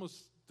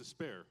almost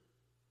despair?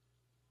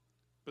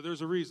 But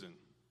there's a reason.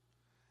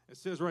 It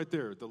says right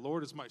there, the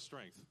Lord is my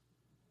strength.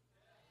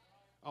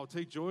 I'll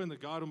take joy in the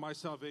God of my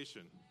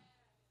salvation.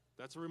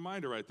 That's a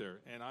reminder right there.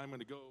 And I'm going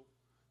to go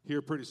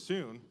here pretty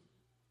soon.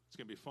 It's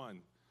going to be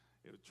fun.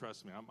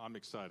 Trust me, I'm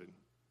excited.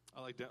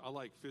 I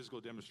like physical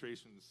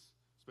demonstrations,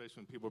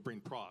 especially when people bring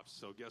props.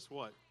 So guess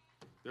what?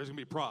 There's going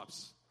to be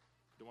props.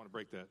 Don't want to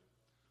break that.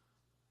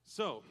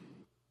 So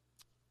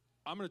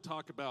I'm going to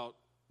talk about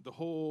the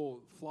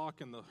whole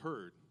flock and the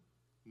herd,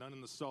 none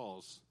in the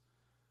stalls.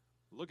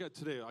 Look at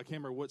today. I can't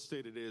remember what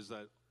state it is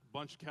that a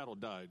bunch of cattle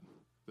died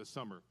this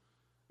summer.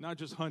 Not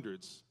just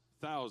hundreds,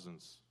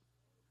 thousands.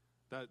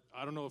 That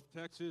I don't know if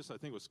Texas, I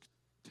think it was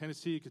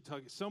Tennessee,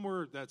 Kentucky,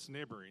 somewhere that's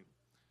neighboring.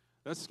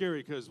 That's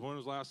scary because when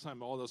was the last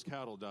time all those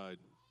cattle died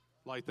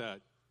like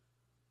that?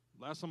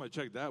 Last time I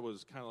checked, that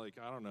was kind of like,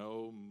 I don't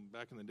know,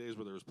 back in the days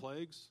where there was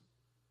plagues.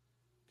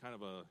 Kind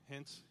of a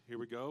hint, here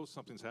we go,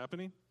 something's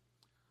happening.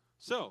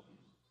 So,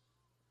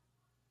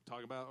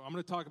 I'm going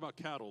to talk about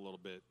cattle a little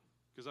bit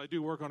because I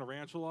do work on a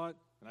ranch a lot,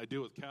 and I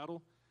deal with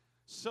cattle.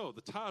 So,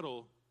 the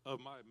title of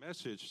my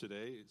message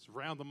today is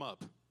Round Them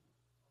Up.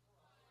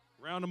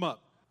 Round them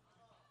up.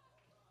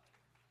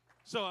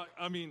 So,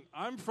 I mean,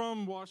 I'm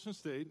from Washington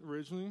State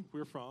originally.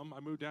 I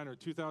moved down here in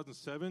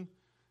 2007.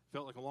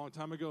 Felt like a long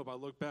time ago, but I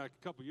look back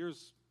a couple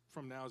years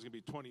from now, it's going to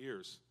be 20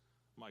 years.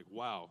 I'm like,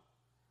 wow,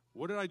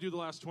 what did I do the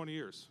last 20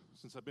 years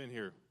since I've been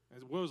here?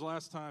 And what was the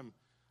last time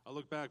I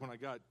look back when I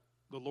got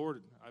the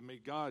Lord, I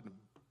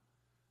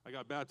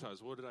got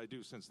baptized. What did I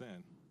do since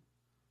then?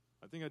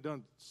 I think I've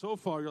done so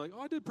far. You're like,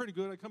 oh, I did pretty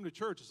good. I come to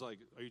church. It's like,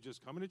 are you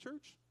just coming to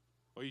church?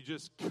 Or are you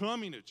just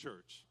coming to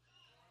church?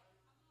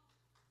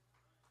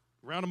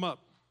 Round them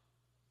up.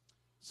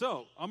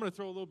 So I'm going to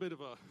throw a little bit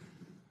of a,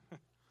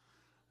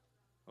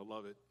 I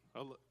love it.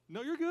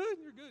 No, you're good.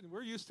 You're good.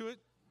 We're used to it.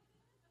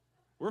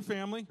 We're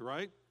family,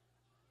 right?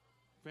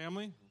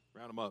 Family,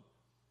 round them up.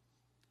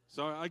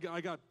 So I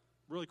got,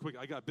 really quick,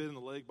 I got bit in the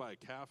leg by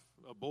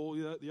a bull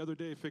the other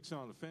day, fixing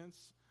on the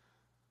fence.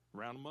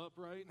 Round them up,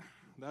 right?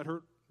 That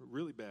hurt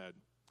really bad.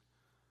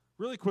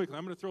 Really quickly,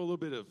 I'm going to throw a little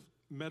bit of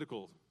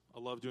medical. I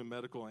love doing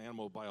medical and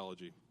animal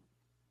biology.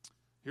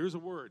 Here's a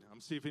word. I'm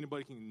going to see if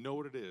anybody can know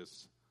what it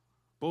is.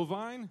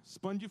 Bovine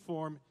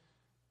spongiform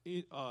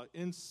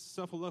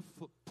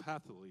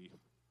encephalopathy,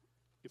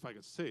 if I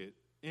could say it,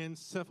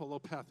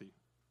 encephalopathy.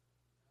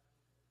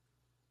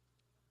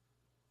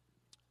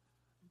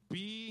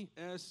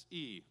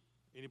 BSE.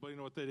 Anybody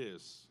know what that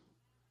is?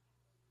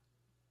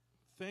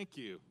 Thank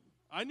you.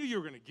 I knew you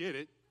were going to get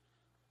it.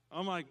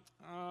 I'm like,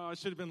 I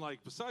should have been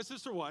like, besides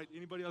Sister White,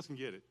 anybody else can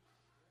get it.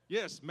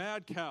 Yes,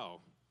 mad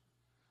cow.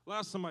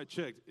 Last time I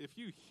checked, if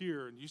you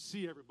hear and you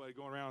see everybody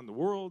going around the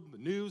world, the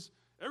news,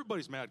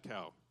 everybody's mad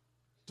cow.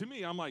 To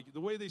me, I'm like,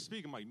 the way they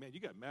speak, I'm like, man, you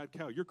got mad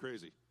cow, you're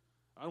crazy.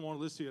 I don't want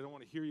to listen to you, I don't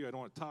want to hear you, I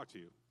don't want to talk to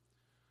you.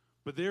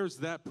 But there's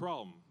that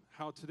problem,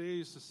 how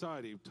today's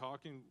society,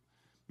 talking,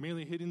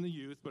 mainly hitting the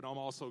youth, but I'm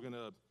also going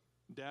to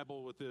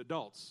dabble with the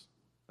adults.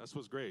 That's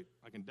what's great,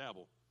 I can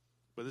dabble.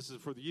 But this is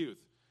for the youth.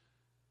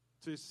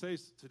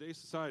 Today's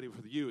society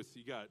for the youth,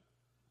 you got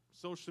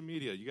social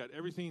media, you got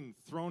everything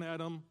thrown at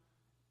them,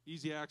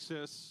 easy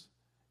access,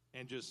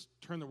 and just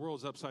turn the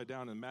worlds upside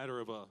down in a matter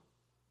of a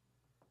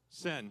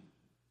sen,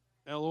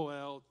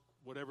 LOL,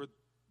 whatever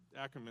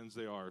acronyms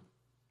they are.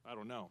 I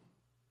don't know.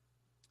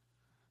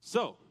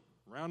 So,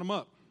 round them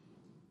up.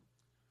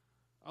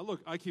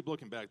 I keep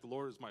looking back. The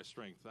Lord is my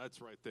strength.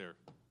 That's right there.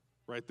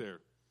 Right there.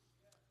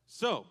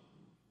 So,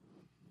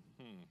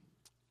 I'm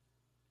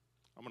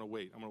going to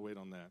wait. I'm going to wait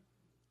on that.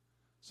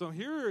 So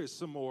here is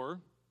some more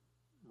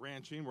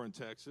ranching. We're in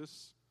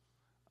Texas.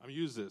 I'm going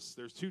to use this.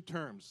 There's two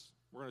terms.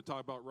 We're going to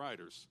talk about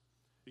riders.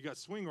 You got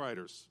swing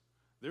riders.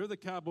 They're the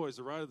cowboys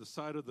that ride at the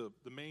side of the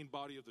main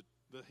body of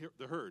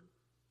the herd,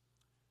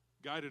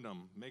 guiding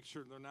them, make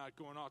sure they're not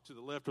going off to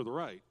the left or the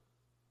right.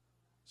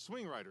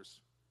 Swing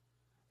riders.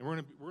 And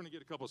we're going to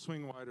get a couple of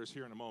swing riders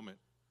here in a moment.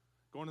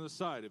 Going to the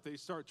side. If they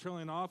start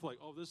trailing off, like,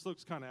 oh, this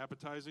looks kind of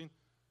appetizing,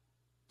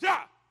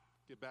 yeah,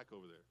 get back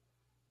over there.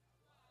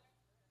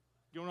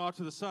 Going off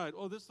to the side.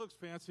 Oh, this looks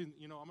fancy.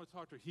 I'm going to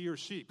talk to he or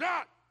she.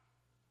 Ah!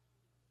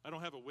 I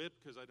don't have a whip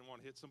because I didn't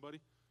want to hit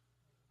somebody.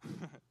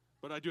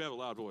 But I do have a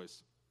loud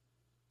voice.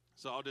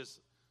 So I'll just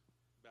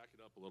back it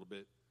up a little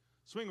bit.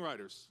 Swing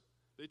riders.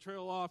 They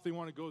trail off. They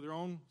want to go their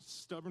own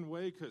stubborn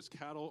way because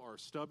cattle are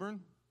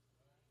stubborn.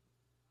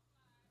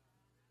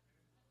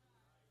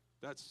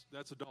 That's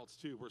adults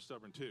too. We're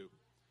stubborn too.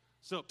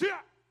 So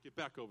get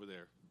back over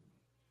there.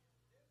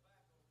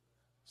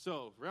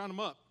 So round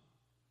them up.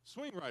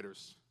 Swing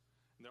riders.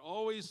 And they're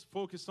always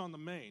focused on the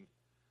main.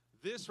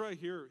 This right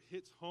here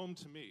hits home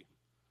to me.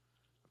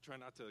 I'm trying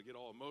not to get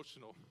all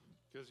emotional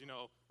because,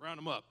 round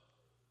them up.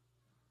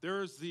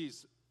 There's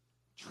these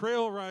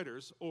trail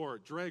riders or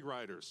drag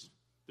riders.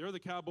 They're the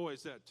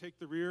cowboys that take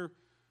the rear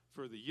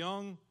for the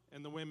young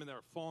and the women that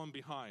are falling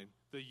behind.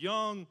 The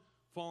young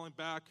falling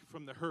back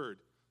from the herd.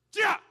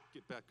 Yeah!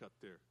 Get back up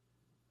there.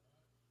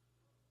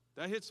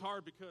 That hits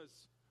hard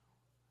because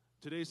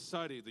today's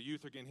society, the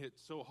youth are getting hit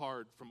so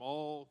hard from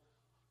all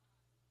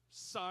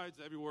sides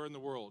everywhere in the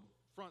world.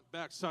 Front,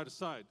 back, side to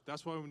side.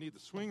 That's why we need the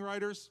swing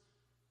riders,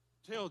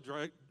 tail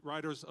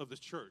riders of the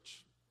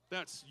church.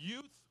 That's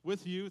youth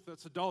with youth.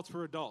 That's adults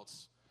for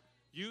adults.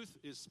 Youth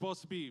is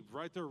supposed to be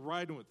right there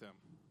riding with them.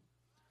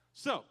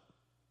 So,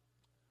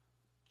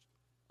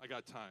 I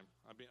got time.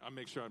 I'll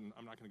make sure I'm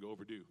not going to go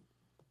overdue.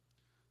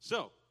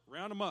 So,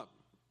 round them up.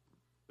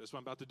 That's what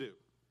I'm about to do.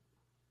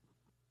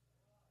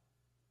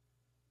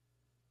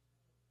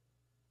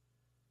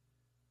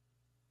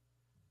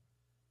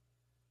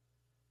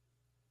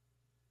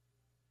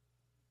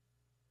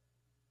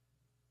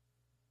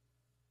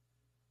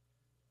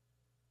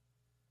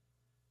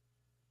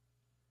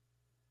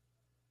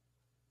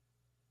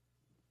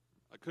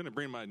 I couldn't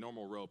bring my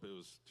normal rope. It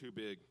was too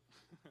big.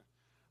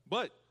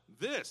 But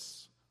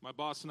this, my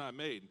boss and I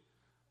made,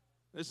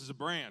 this is a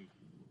brand.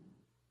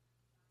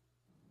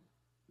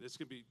 This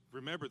could be,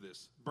 remember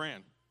this,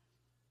 brand.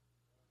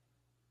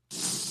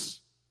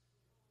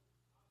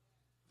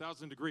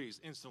 1,000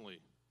 degrees instantly.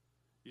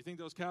 You think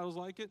those cattle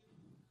like it?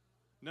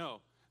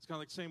 No. It's kind of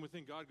like the same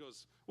thing. God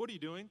goes, what are you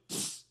doing?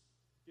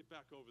 Get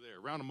back over there.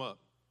 Round them up.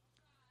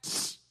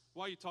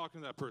 Why are you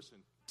talking to that person?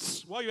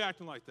 Why are you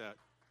acting like that?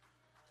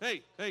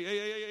 Hey.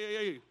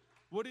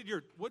 What did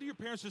your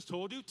parents just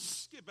told you?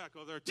 Get back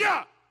over there.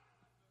 Yeah!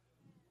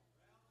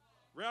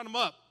 Round them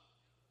up.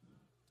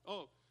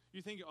 Oh,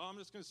 you think, I'm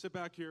just going to sit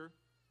back here.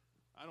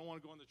 I don't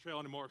want to go on the trail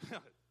anymore.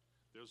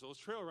 There's those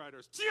trail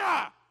riders.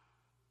 Yeah!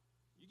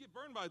 You get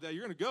burned by that,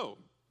 you're going to go.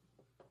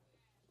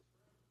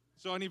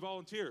 So I need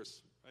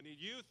volunteers. I need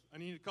youth. I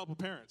need a couple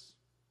parents.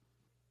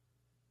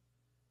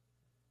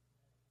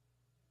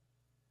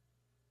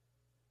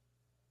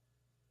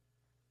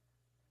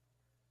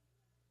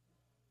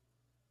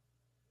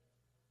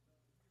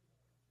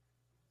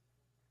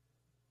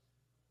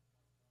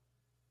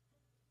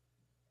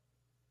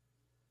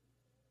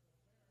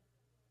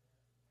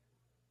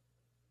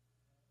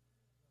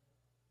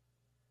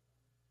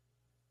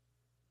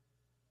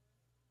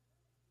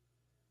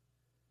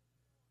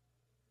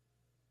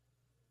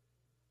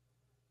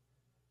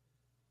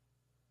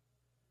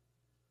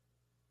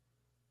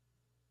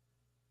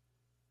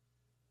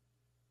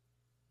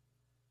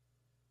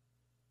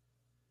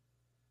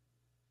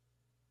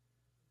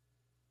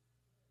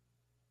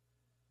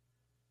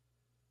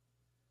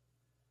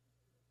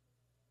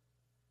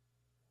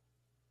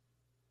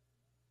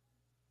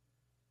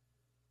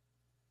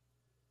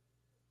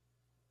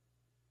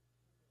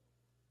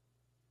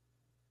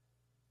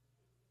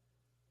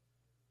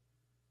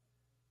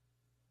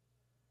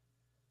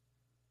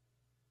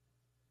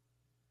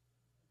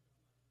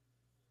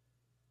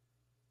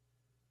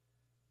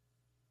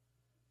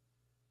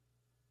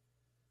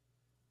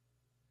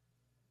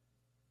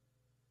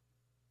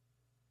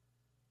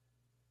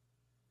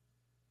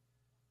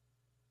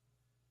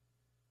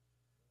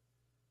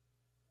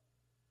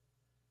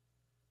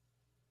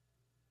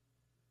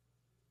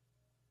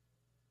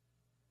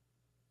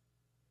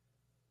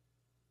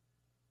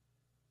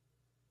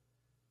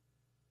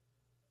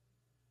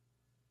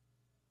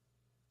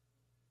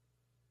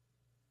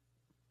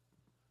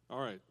 All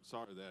right,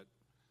 sorry that.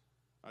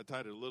 I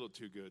tied it a little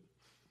too good.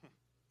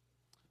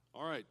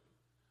 All right.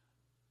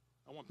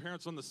 I want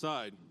parents on the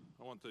side.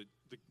 I want the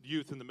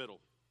youth in the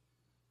middle.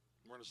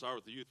 We're going to start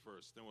with the youth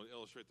first, then we'll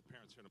illustrate the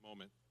parents here in a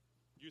moment.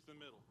 Youth in the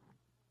middle.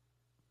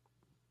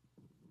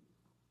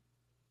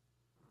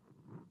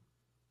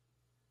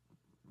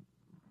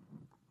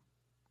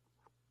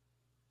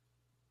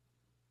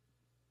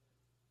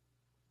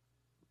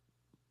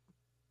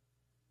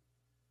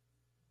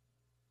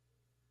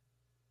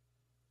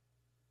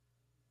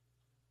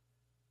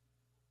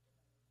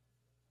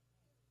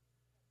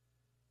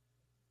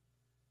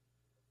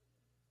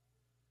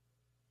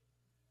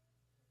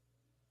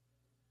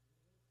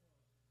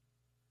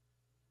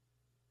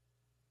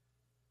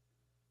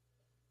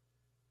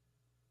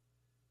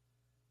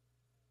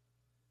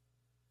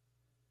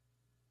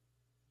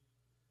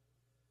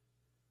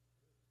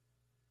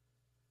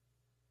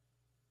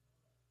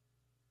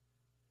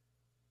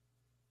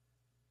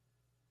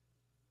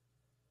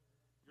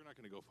 not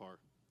going to go far.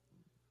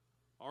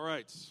 All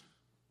right.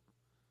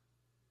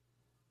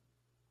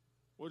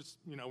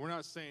 We're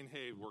not saying,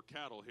 hey, we're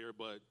cattle here,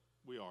 but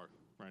we are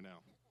right now.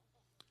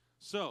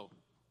 So,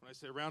 when I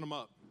say round them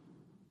up,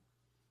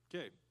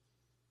 okay.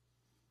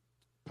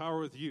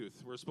 Power with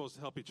youth. We're supposed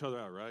to help each other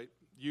out, right?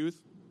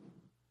 Youth,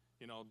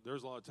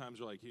 there's a lot of times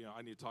you're like,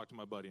 I need to talk to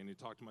my buddy. I need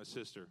to talk to my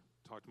sister,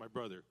 talk to my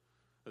brother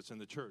that's in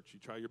the church. You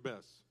try your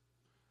best.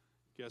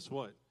 Guess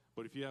what?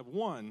 But if you have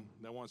one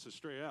that wants to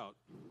stray out,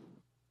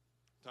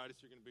 Titus,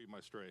 you're going to be my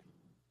stray.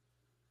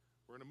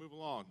 We're going to move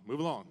along. Move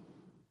along.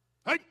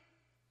 Hey!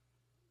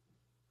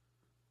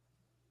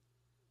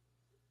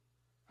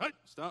 Hey!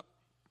 Stop.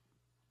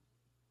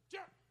 Yeah!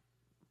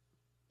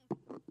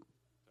 Titus,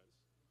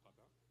 pop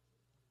out.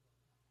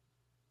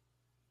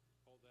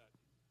 Hold that.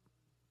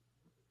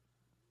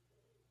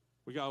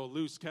 We got a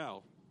loose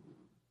cow.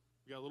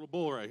 We got a little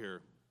bull right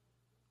here.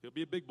 He'll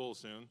be a big bull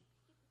soon.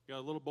 We got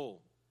a little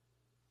bull.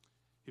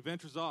 He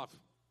ventures off.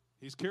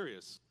 He's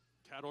curious.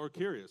 Cattle are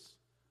curious.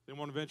 They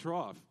want to venture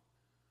off.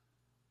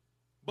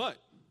 But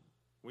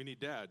we need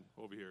Dad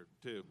over here,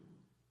 too.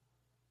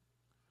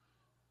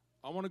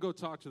 I want to go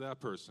talk to that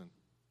person,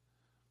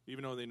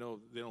 even though they know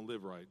they don't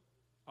live right.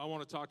 I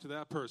want to talk to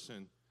that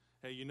person.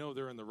 Hey,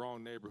 they're in the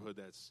wrong neighborhood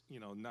that's,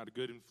 not a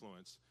good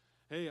influence.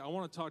 Hey, I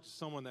want to talk to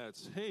someone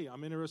that's, hey,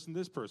 I'm interested in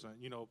this person.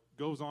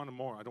 Goes on and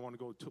more. I don't want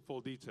to go to full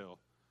detail.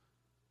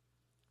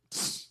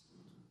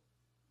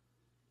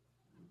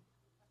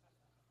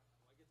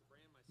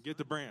 Get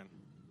the brand.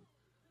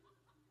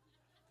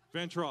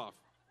 Venture off.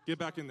 Get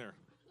back in there.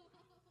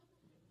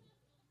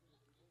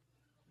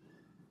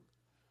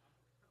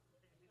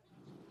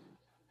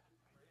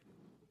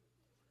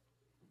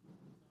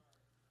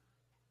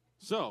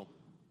 So,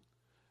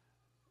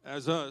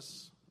 as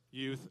us,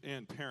 youth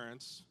and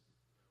parents,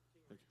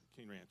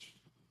 King Ranch,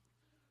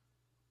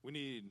 we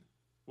need,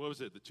 what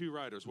was it, the two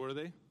riders, what are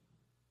they?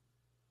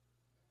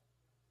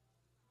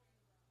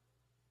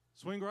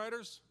 Swing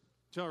riders?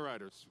 Tail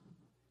riders.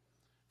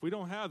 If we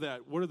don't have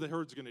that, what are the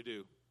herds going to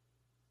do?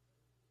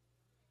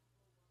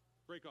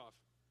 Break off.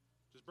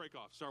 Just break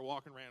off. Start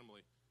walking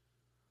randomly.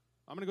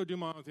 I'm going to go do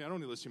my own thing. I don't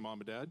need to listen to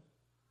Mom and Dad.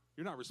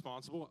 You're not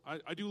responsible.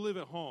 I do live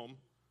at home.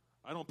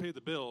 I don't pay the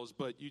bills,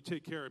 but you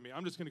take care of me.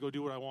 I'm just going to go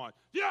do what I want.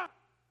 Yeah!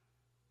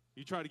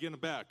 You try to get them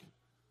back.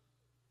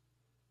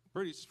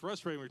 Pretty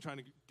frustrating when you're trying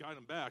to guide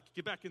them back.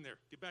 Get back in there.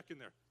 Get back in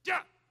there. Yeah!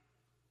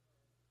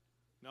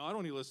 No, I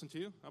don't need to listen to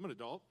you. I'm an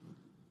adult.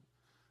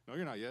 No,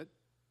 you're not yet.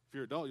 If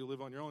you're an adult, you'll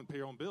live on your own and pay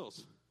your own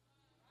bills.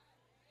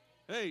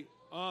 Hey,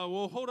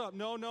 well, hold up.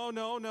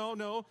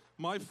 No.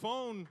 My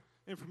phone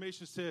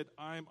information said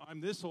I'm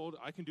this old.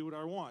 I can do what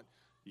I want.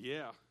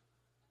 Yeah.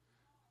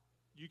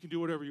 You can do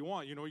whatever you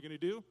want. You know what you're going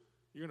to do?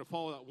 You're going to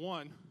follow that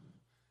one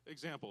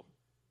example.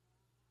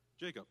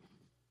 Jacob,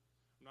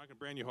 I'm not going to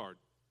brand you hard.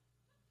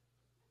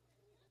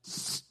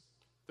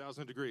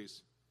 1,000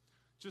 degrees.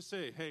 Just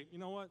say, hey, you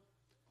know what?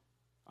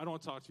 I don't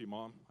want to talk to you,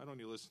 Mom. I don't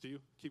need to listen to you.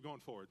 Keep going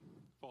forward.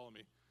 Follow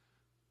me.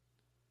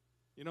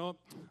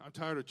 I'm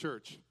tired of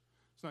church.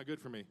 It's not good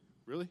for me.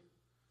 Really?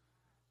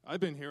 I've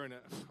been hearing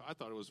it. I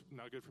thought it was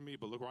not good for me,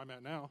 but look where I'm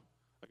at now.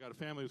 I got a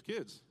family with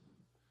kids.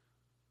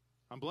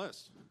 I'm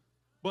blessed.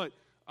 But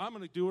I'm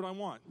going to do what I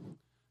want.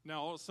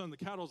 Now, all of a sudden, the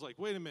cattle's like,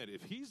 wait a minute.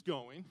 If he's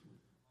going,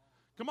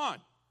 come on,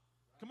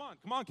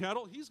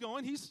 cattle. He's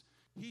going. He's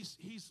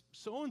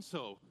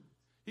so-and-so.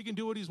 He can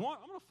do what he's want.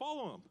 I'm going to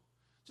follow him.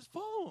 Just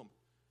follow him.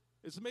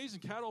 It's amazing.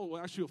 Cattle will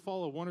actually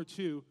follow one or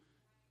two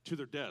to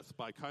their death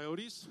by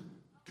coyotes,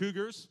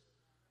 cougars,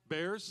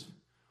 bears,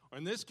 or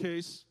in this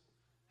case,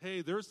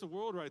 hey, there's the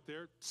world right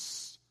there.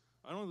 Tss,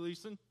 I don't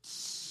listen.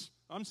 Tss,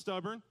 I'm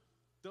stubborn,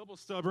 double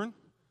stubborn.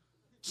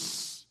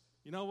 Tss,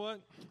 you know what?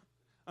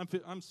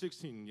 I'm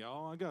 16,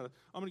 y'all.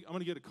 I'm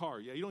gonna get a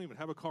car. Yeah, you don't even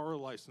have a car or a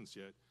license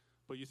yet,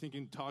 but you think you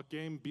can talk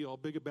game, be all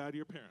big and bad to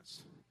your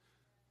parents.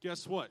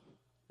 Guess what?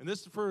 And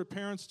this is for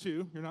parents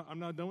too. I'm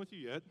not done with you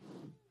yet.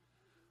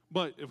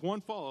 But if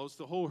one follows,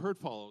 the whole herd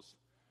follows.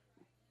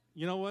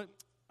 You know what?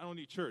 I don't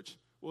need church.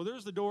 Well,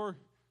 there's the door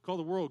called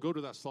the world. Go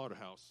to that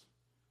slaughterhouse.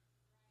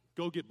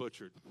 Go get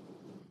butchered.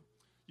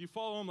 You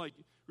follow him like,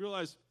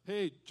 realize,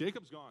 hey,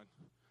 Jacob's gone.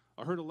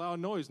 I heard a loud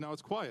noise. Now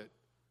it's quiet.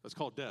 That's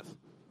called death.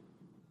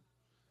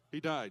 He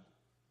died.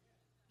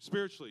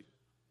 Spiritually.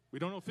 We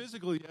don't know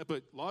physically yet,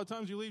 but a lot of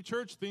times you leave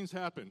church, things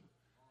happen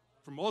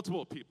for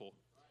multiple people.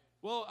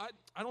 Well,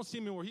 I don't see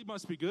him anymore. He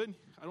must be good.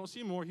 I don't see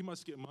him anymore. He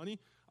must get money.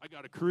 I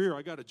got a career.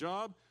 I got a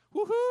job.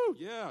 Woohoo!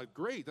 Yeah,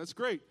 great. That's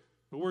great.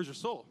 But where's your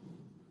soul?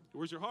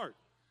 Where's your heart?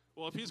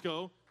 Well, if he's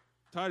go,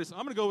 Titus, I'm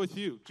going to go with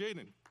you.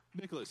 Jaden,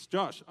 Nicholas,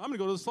 Josh, I'm going to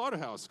go to the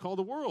slaughterhouse called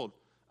the world.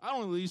 I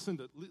don't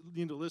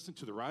need to listen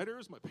to the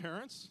writers, my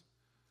parents,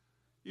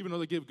 even though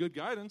they give good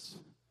guidance.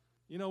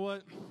 You know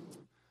what?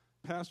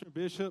 Pastor and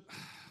bishop,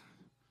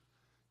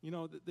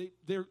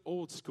 they're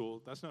old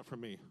school. That's not for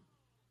me.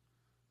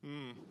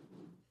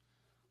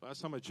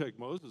 Last time I checked,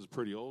 Moses is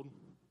pretty old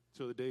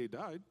until the day he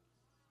died.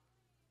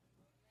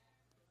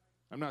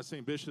 I'm not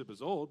saying bishop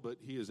is old, but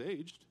he is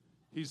aged.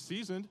 He's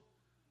seasoned.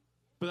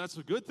 But that's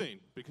a good thing,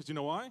 because you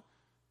know why?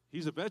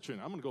 He's a veteran.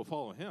 I'm going to go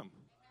follow him.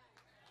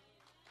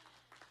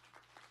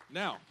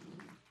 Now,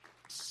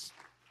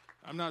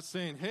 I'm not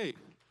saying, hey,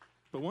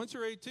 but once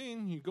you're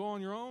 18, you go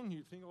on your own,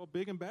 you think all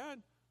big and bad.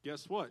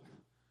 Guess what?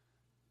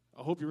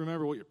 I hope you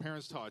remember what your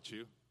parents taught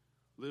you.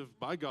 Live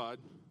by God,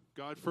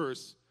 God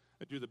first,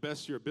 and do the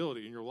best of your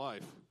ability in your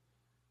life.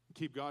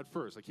 Keep God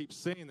first. I keep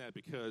saying that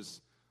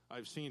because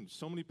I've seen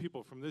so many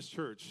people from this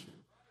church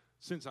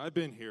since I've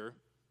been here,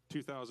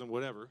 2000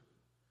 whatever,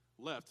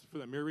 left for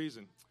the mere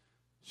reason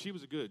she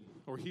was good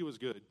or he was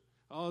good.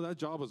 Oh, that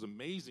job was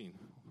amazing.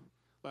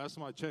 Last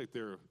time I checked,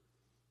 they're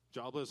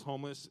jobless,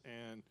 homeless,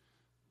 and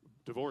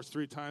divorced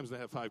 3 times, and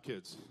they have 5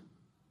 kids.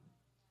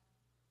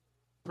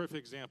 Perfect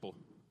example.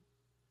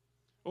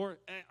 Or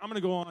I'm going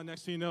to go on,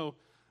 next thing you know,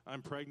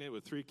 I'm pregnant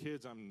with 3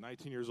 kids. I'm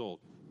 19 years old.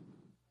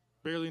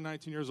 Barely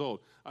 19 years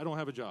old. I don't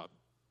have a job.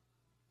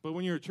 But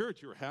when you're at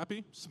church, you're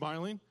happy,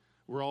 smiling.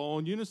 We're all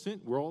in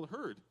unison. We're all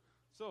heard.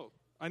 So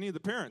I need the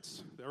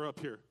parents that are up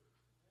here.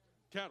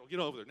 Cattle, get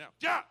over there now.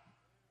 Yeah!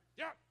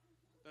 Yeah!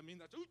 I mean,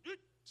 that's...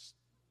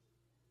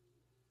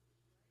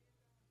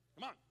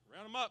 Come on,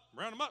 round them up,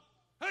 round them up.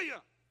 Hey, ya!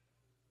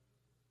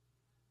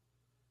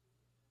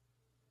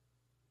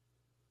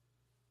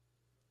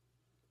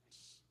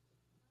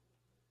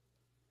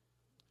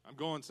 I'm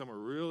going somewhere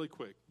really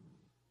quick.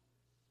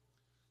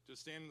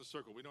 Just stand in the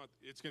circle. We don't.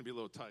 It's going to be a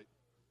little tight.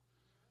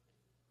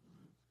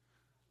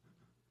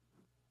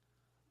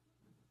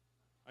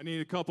 I need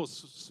a couple.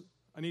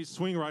 I need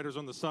swing riders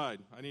on the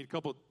side. I need a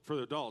couple for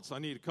the adults. I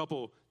need a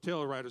couple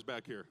tail riders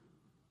back here.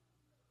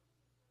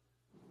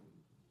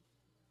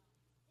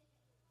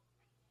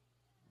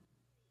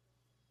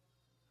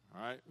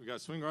 All right, we got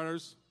swing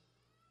riders.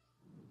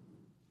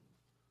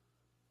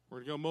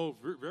 We're going to go move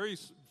very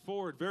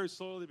forward, very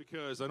slowly,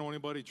 because I don't want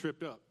anybody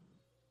tripped up.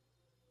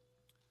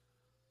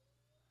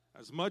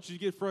 As much as you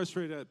get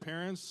frustrated at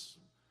parents,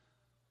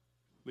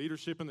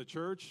 leadership in the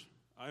church,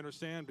 I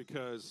understand,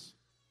 because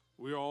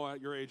we're all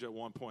at your age at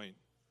one point.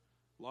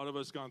 A lot of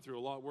us gone through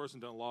a lot worse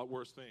and done a lot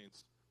worse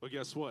things. But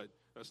guess what?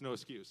 That's no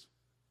excuse.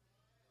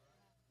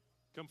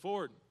 Come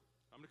forward.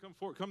 I'm going to come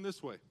forward. Come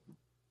this way.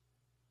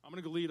 I'm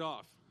going to go lead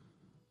off.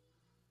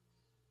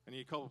 I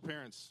need a couple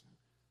parents.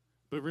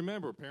 But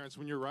remember, parents,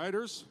 when you're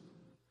riders,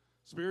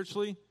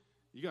 spiritually,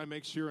 you got to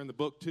make sure you're in the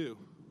book too.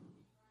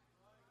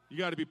 You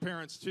got to be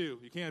parents too.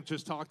 You can't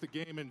just talk the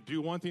game and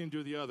do one thing and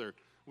do the other.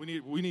 We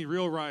need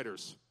real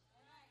riders.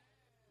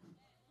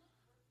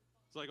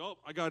 It's like, oh,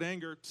 I got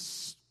anger.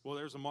 Well,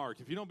 there's a mark.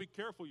 If you don't be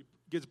careful, it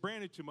gets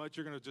branded too much,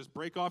 you're going to just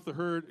break off the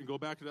herd and go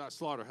back to that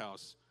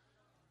slaughterhouse.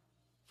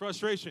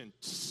 Frustration.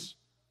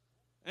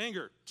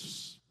 Anger.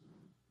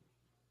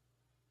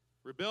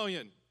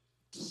 Rebellion.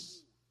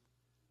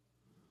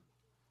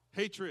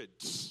 Hatred.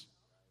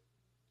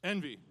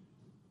 Envy.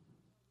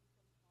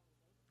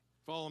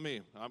 Follow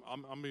me.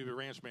 I'm going to be the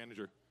ranch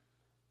manager.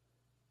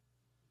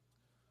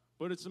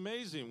 But it's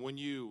amazing when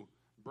you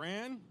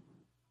brand,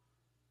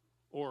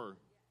 or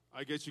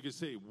I guess you could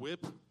say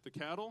whip the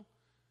cattle.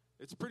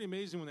 It's pretty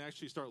amazing when they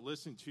actually start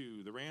listening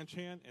to the ranch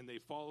hand and they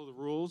follow the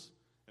rules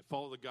and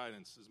follow the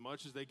guidance. As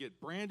much as they get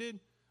branded,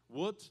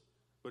 whooped,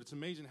 but it's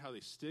amazing how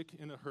they stick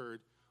in a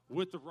herd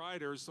with the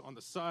riders on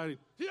the side.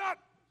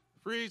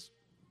 Freeze.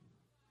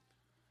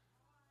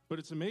 But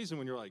it's amazing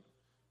when you're like,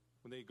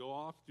 when they go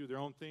off, do their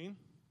own thing,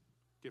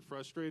 get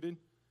frustrated,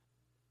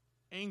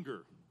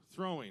 anger,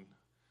 throwing.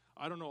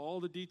 I don't know all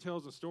the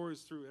details and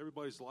stories through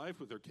everybody's life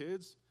with their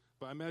kids,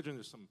 but I imagine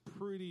there's some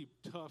pretty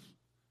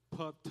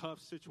tough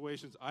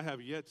situations I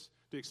have yet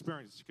to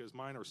experience because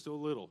mine are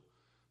still little,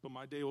 but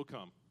my day will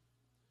come.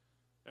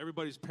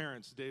 Everybody's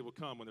parents' day will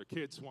come when their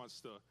kids wants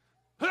to,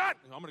 I'm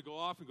going to go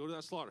off and go to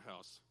that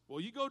slaughterhouse.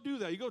 Well, you go do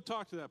that. You go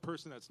talk to that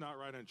person that's not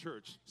right in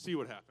church. See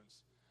what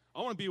happens.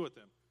 I want to be with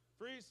them.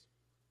 Freeze.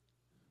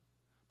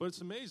 But it's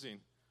amazing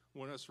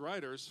when us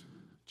riders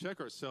check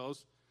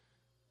ourselves.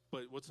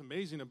 But what's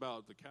amazing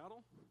about the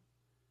cattle,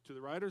 to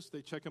the riders,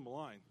 they check them a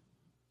line.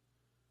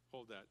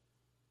 Hold that.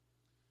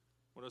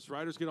 When us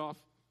riders get off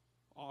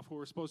what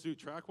we're supposed to do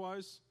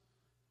track-wise,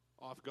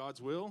 off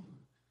God's will,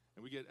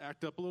 and we get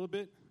act up a little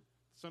bit,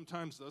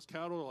 sometimes those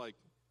cattle are like,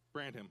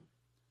 brand him.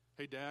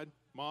 Hey, Dad,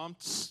 Mom,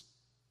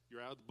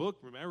 you're out of the book.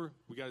 Remember,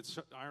 we got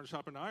iron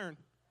sharpen iron.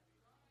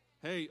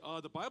 Hey,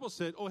 the Bible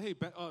said,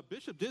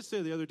 Bishop did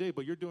say the other day,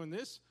 but you're doing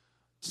this.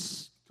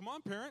 Come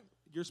on, parent.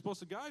 You're supposed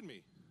to guide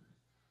me.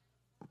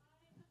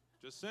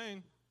 Just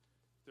saying.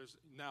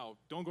 Now,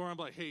 don't go around and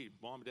be like, hey,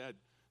 Mom and Dad,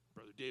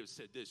 Brother David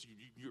said this.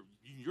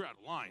 You're out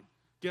of line.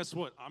 Guess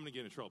what? I'm going to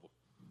get in trouble.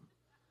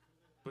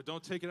 But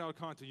don't take it out of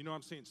context. You know what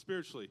I'm saying?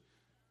 Spiritually,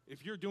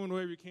 if you're doing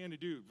whatever you can to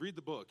do, read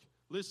the book,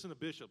 listen to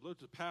Bishop,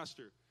 listen to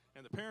Pastor,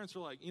 and the parents are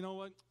like, you know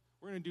what?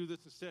 We're going to do this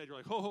instead. You're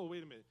like,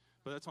 wait a minute.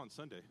 But that's on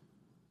Sunday.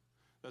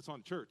 That's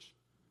on church.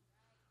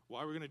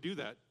 Why are we going to do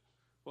that?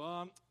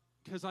 Well,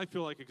 because I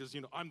feel like it, because,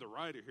 I'm the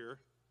rider here.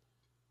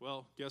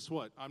 Well, guess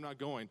what? I'm not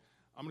going.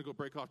 I'm going to go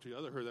break off to the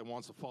other herd that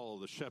wants to follow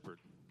the shepherd.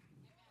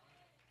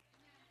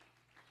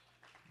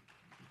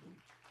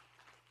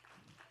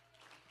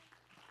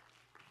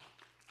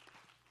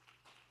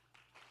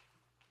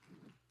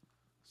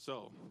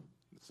 So,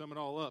 to sum it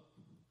all up,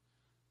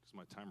 because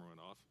my timer went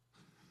off.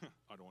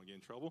 I don't want to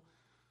get in trouble.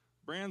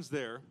 Brand's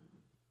there.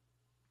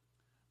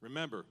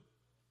 Remember,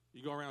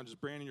 you go around just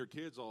branding your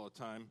kids all the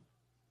time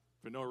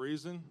for no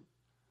reason.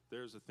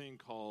 There's a thing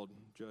called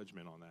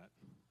judgment on that.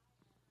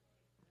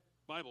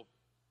 Bible.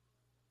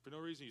 For no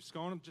reason, you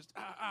scone them, just,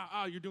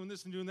 you're doing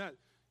this and doing that.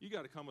 You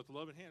got to come with a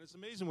loving hand. It's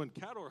amazing when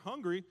cattle are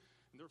hungry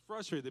and they're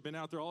frustrated. They've been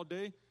out there all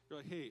day. You're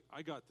like, hey,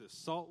 I got this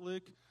salt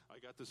lick. I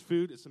got this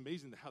food. It's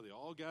amazing how they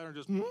all gather and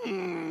just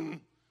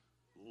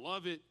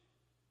love it.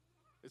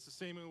 It's the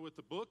same with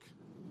the book.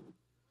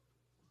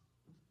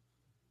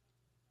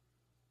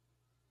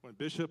 When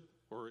Bishop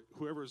or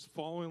whoever is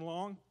following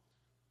along,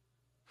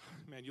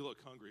 man, you look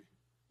hungry.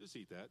 Just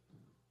eat that.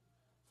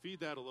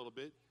 Feed that a little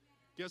bit.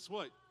 Guess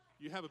what?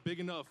 You have a big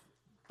enough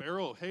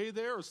barrel of hay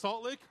there or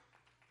salt lick.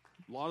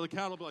 A lot of the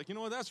cattle will be like, you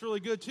know what? That's really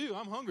good too.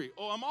 I'm hungry.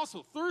 Oh, I'm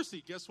also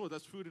thirsty. Guess what?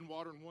 That's food and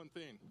water in one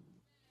thing.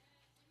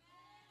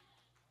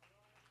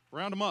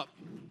 Round them up.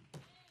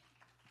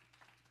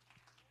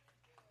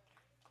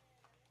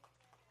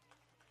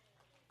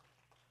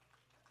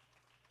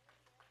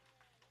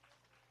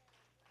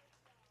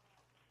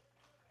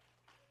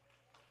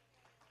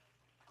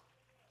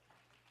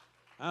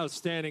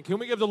 Outstanding. Can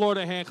we give the Lord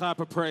a hand clap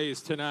of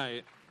praise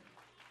tonight?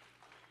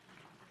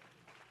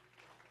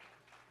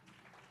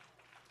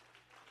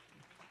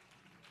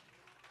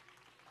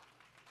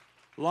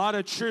 A lot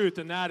of truth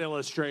in that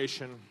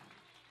illustration.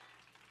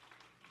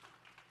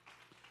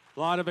 A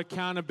lot of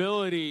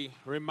accountability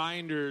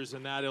reminders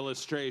in that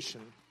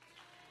illustration.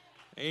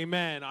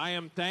 Amen. I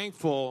am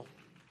thankful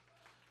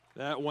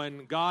that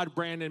when God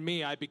branded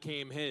me, I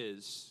became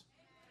his.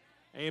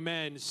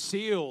 Amen.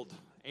 Sealed.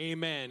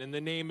 Amen. In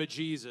the name of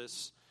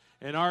Jesus.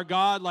 And our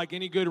God, like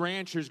any good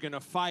rancher, is going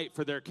to fight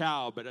for their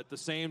cow. But at the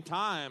same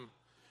time,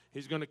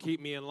 he's going to keep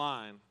me in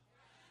line.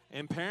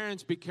 And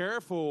parents, be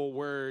careful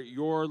where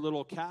your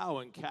little cow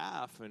and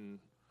calf and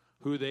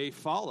who they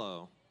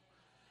follow.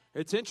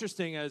 It's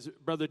interesting, as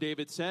Brother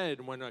David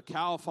said, when a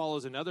cow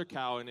follows another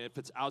cow, and if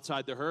it's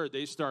outside the herd,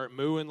 they start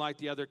mooing like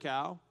the other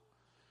cow.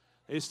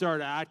 They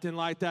start acting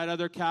like that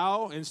other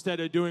cow instead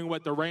of doing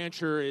what the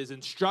rancher has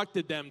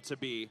instructed them to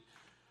be.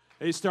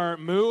 They start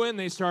mooing,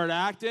 they start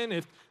acting.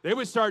 If they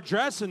would start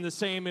dressing the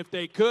same if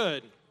they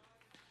could.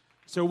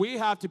 So we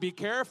have to be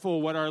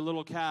careful what our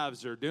little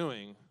calves are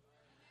doing.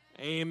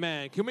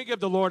 Amen. Can we give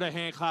the Lord a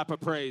hand clap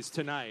of praise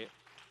tonight?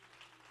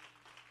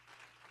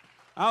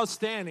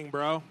 Outstanding,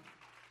 bro.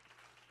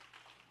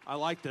 I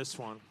like this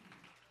one.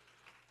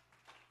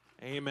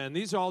 Amen.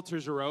 These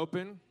altars are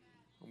open.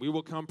 We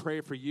will come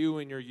pray for you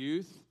and your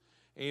youth.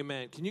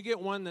 Amen. Can you get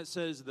one that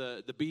says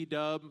the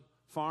B-Dub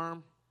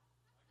Farm?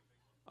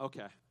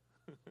 Okay.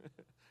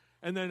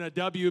 And then a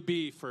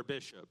WB for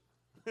Bishop.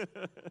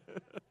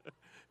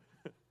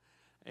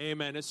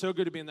 Amen. It's so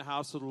good to be in the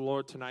house of the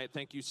Lord tonight.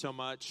 Thank you so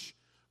much,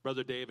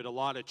 Brother David. A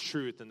lot of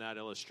truth in that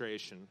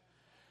illustration.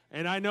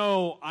 And I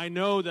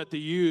know that the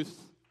youth,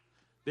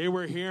 they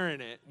were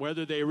hearing it,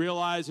 whether they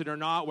realized it or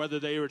not, whether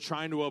they were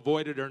trying to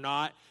avoid it or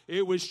not.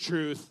 It was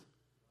truth.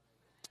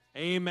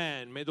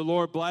 Amen. May the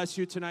Lord bless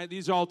you tonight.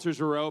 These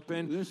altars are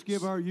open. Let's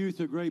give our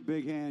youth a great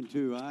big hand,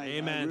 too.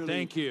 Amen. I really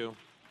Thank you.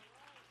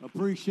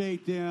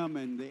 Appreciate them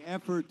and the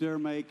effort they're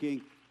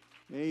making.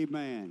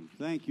 Amen.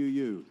 Thank you,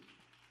 youth.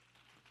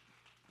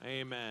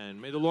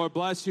 Amen. May the Lord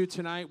bless you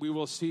tonight. We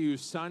will see you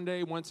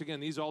Sunday. Once again,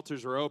 these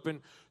altars are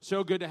open.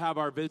 So good to have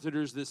our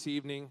visitors this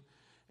evening.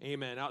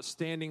 Amen.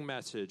 Outstanding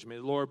message. May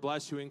the Lord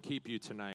bless you and keep you tonight.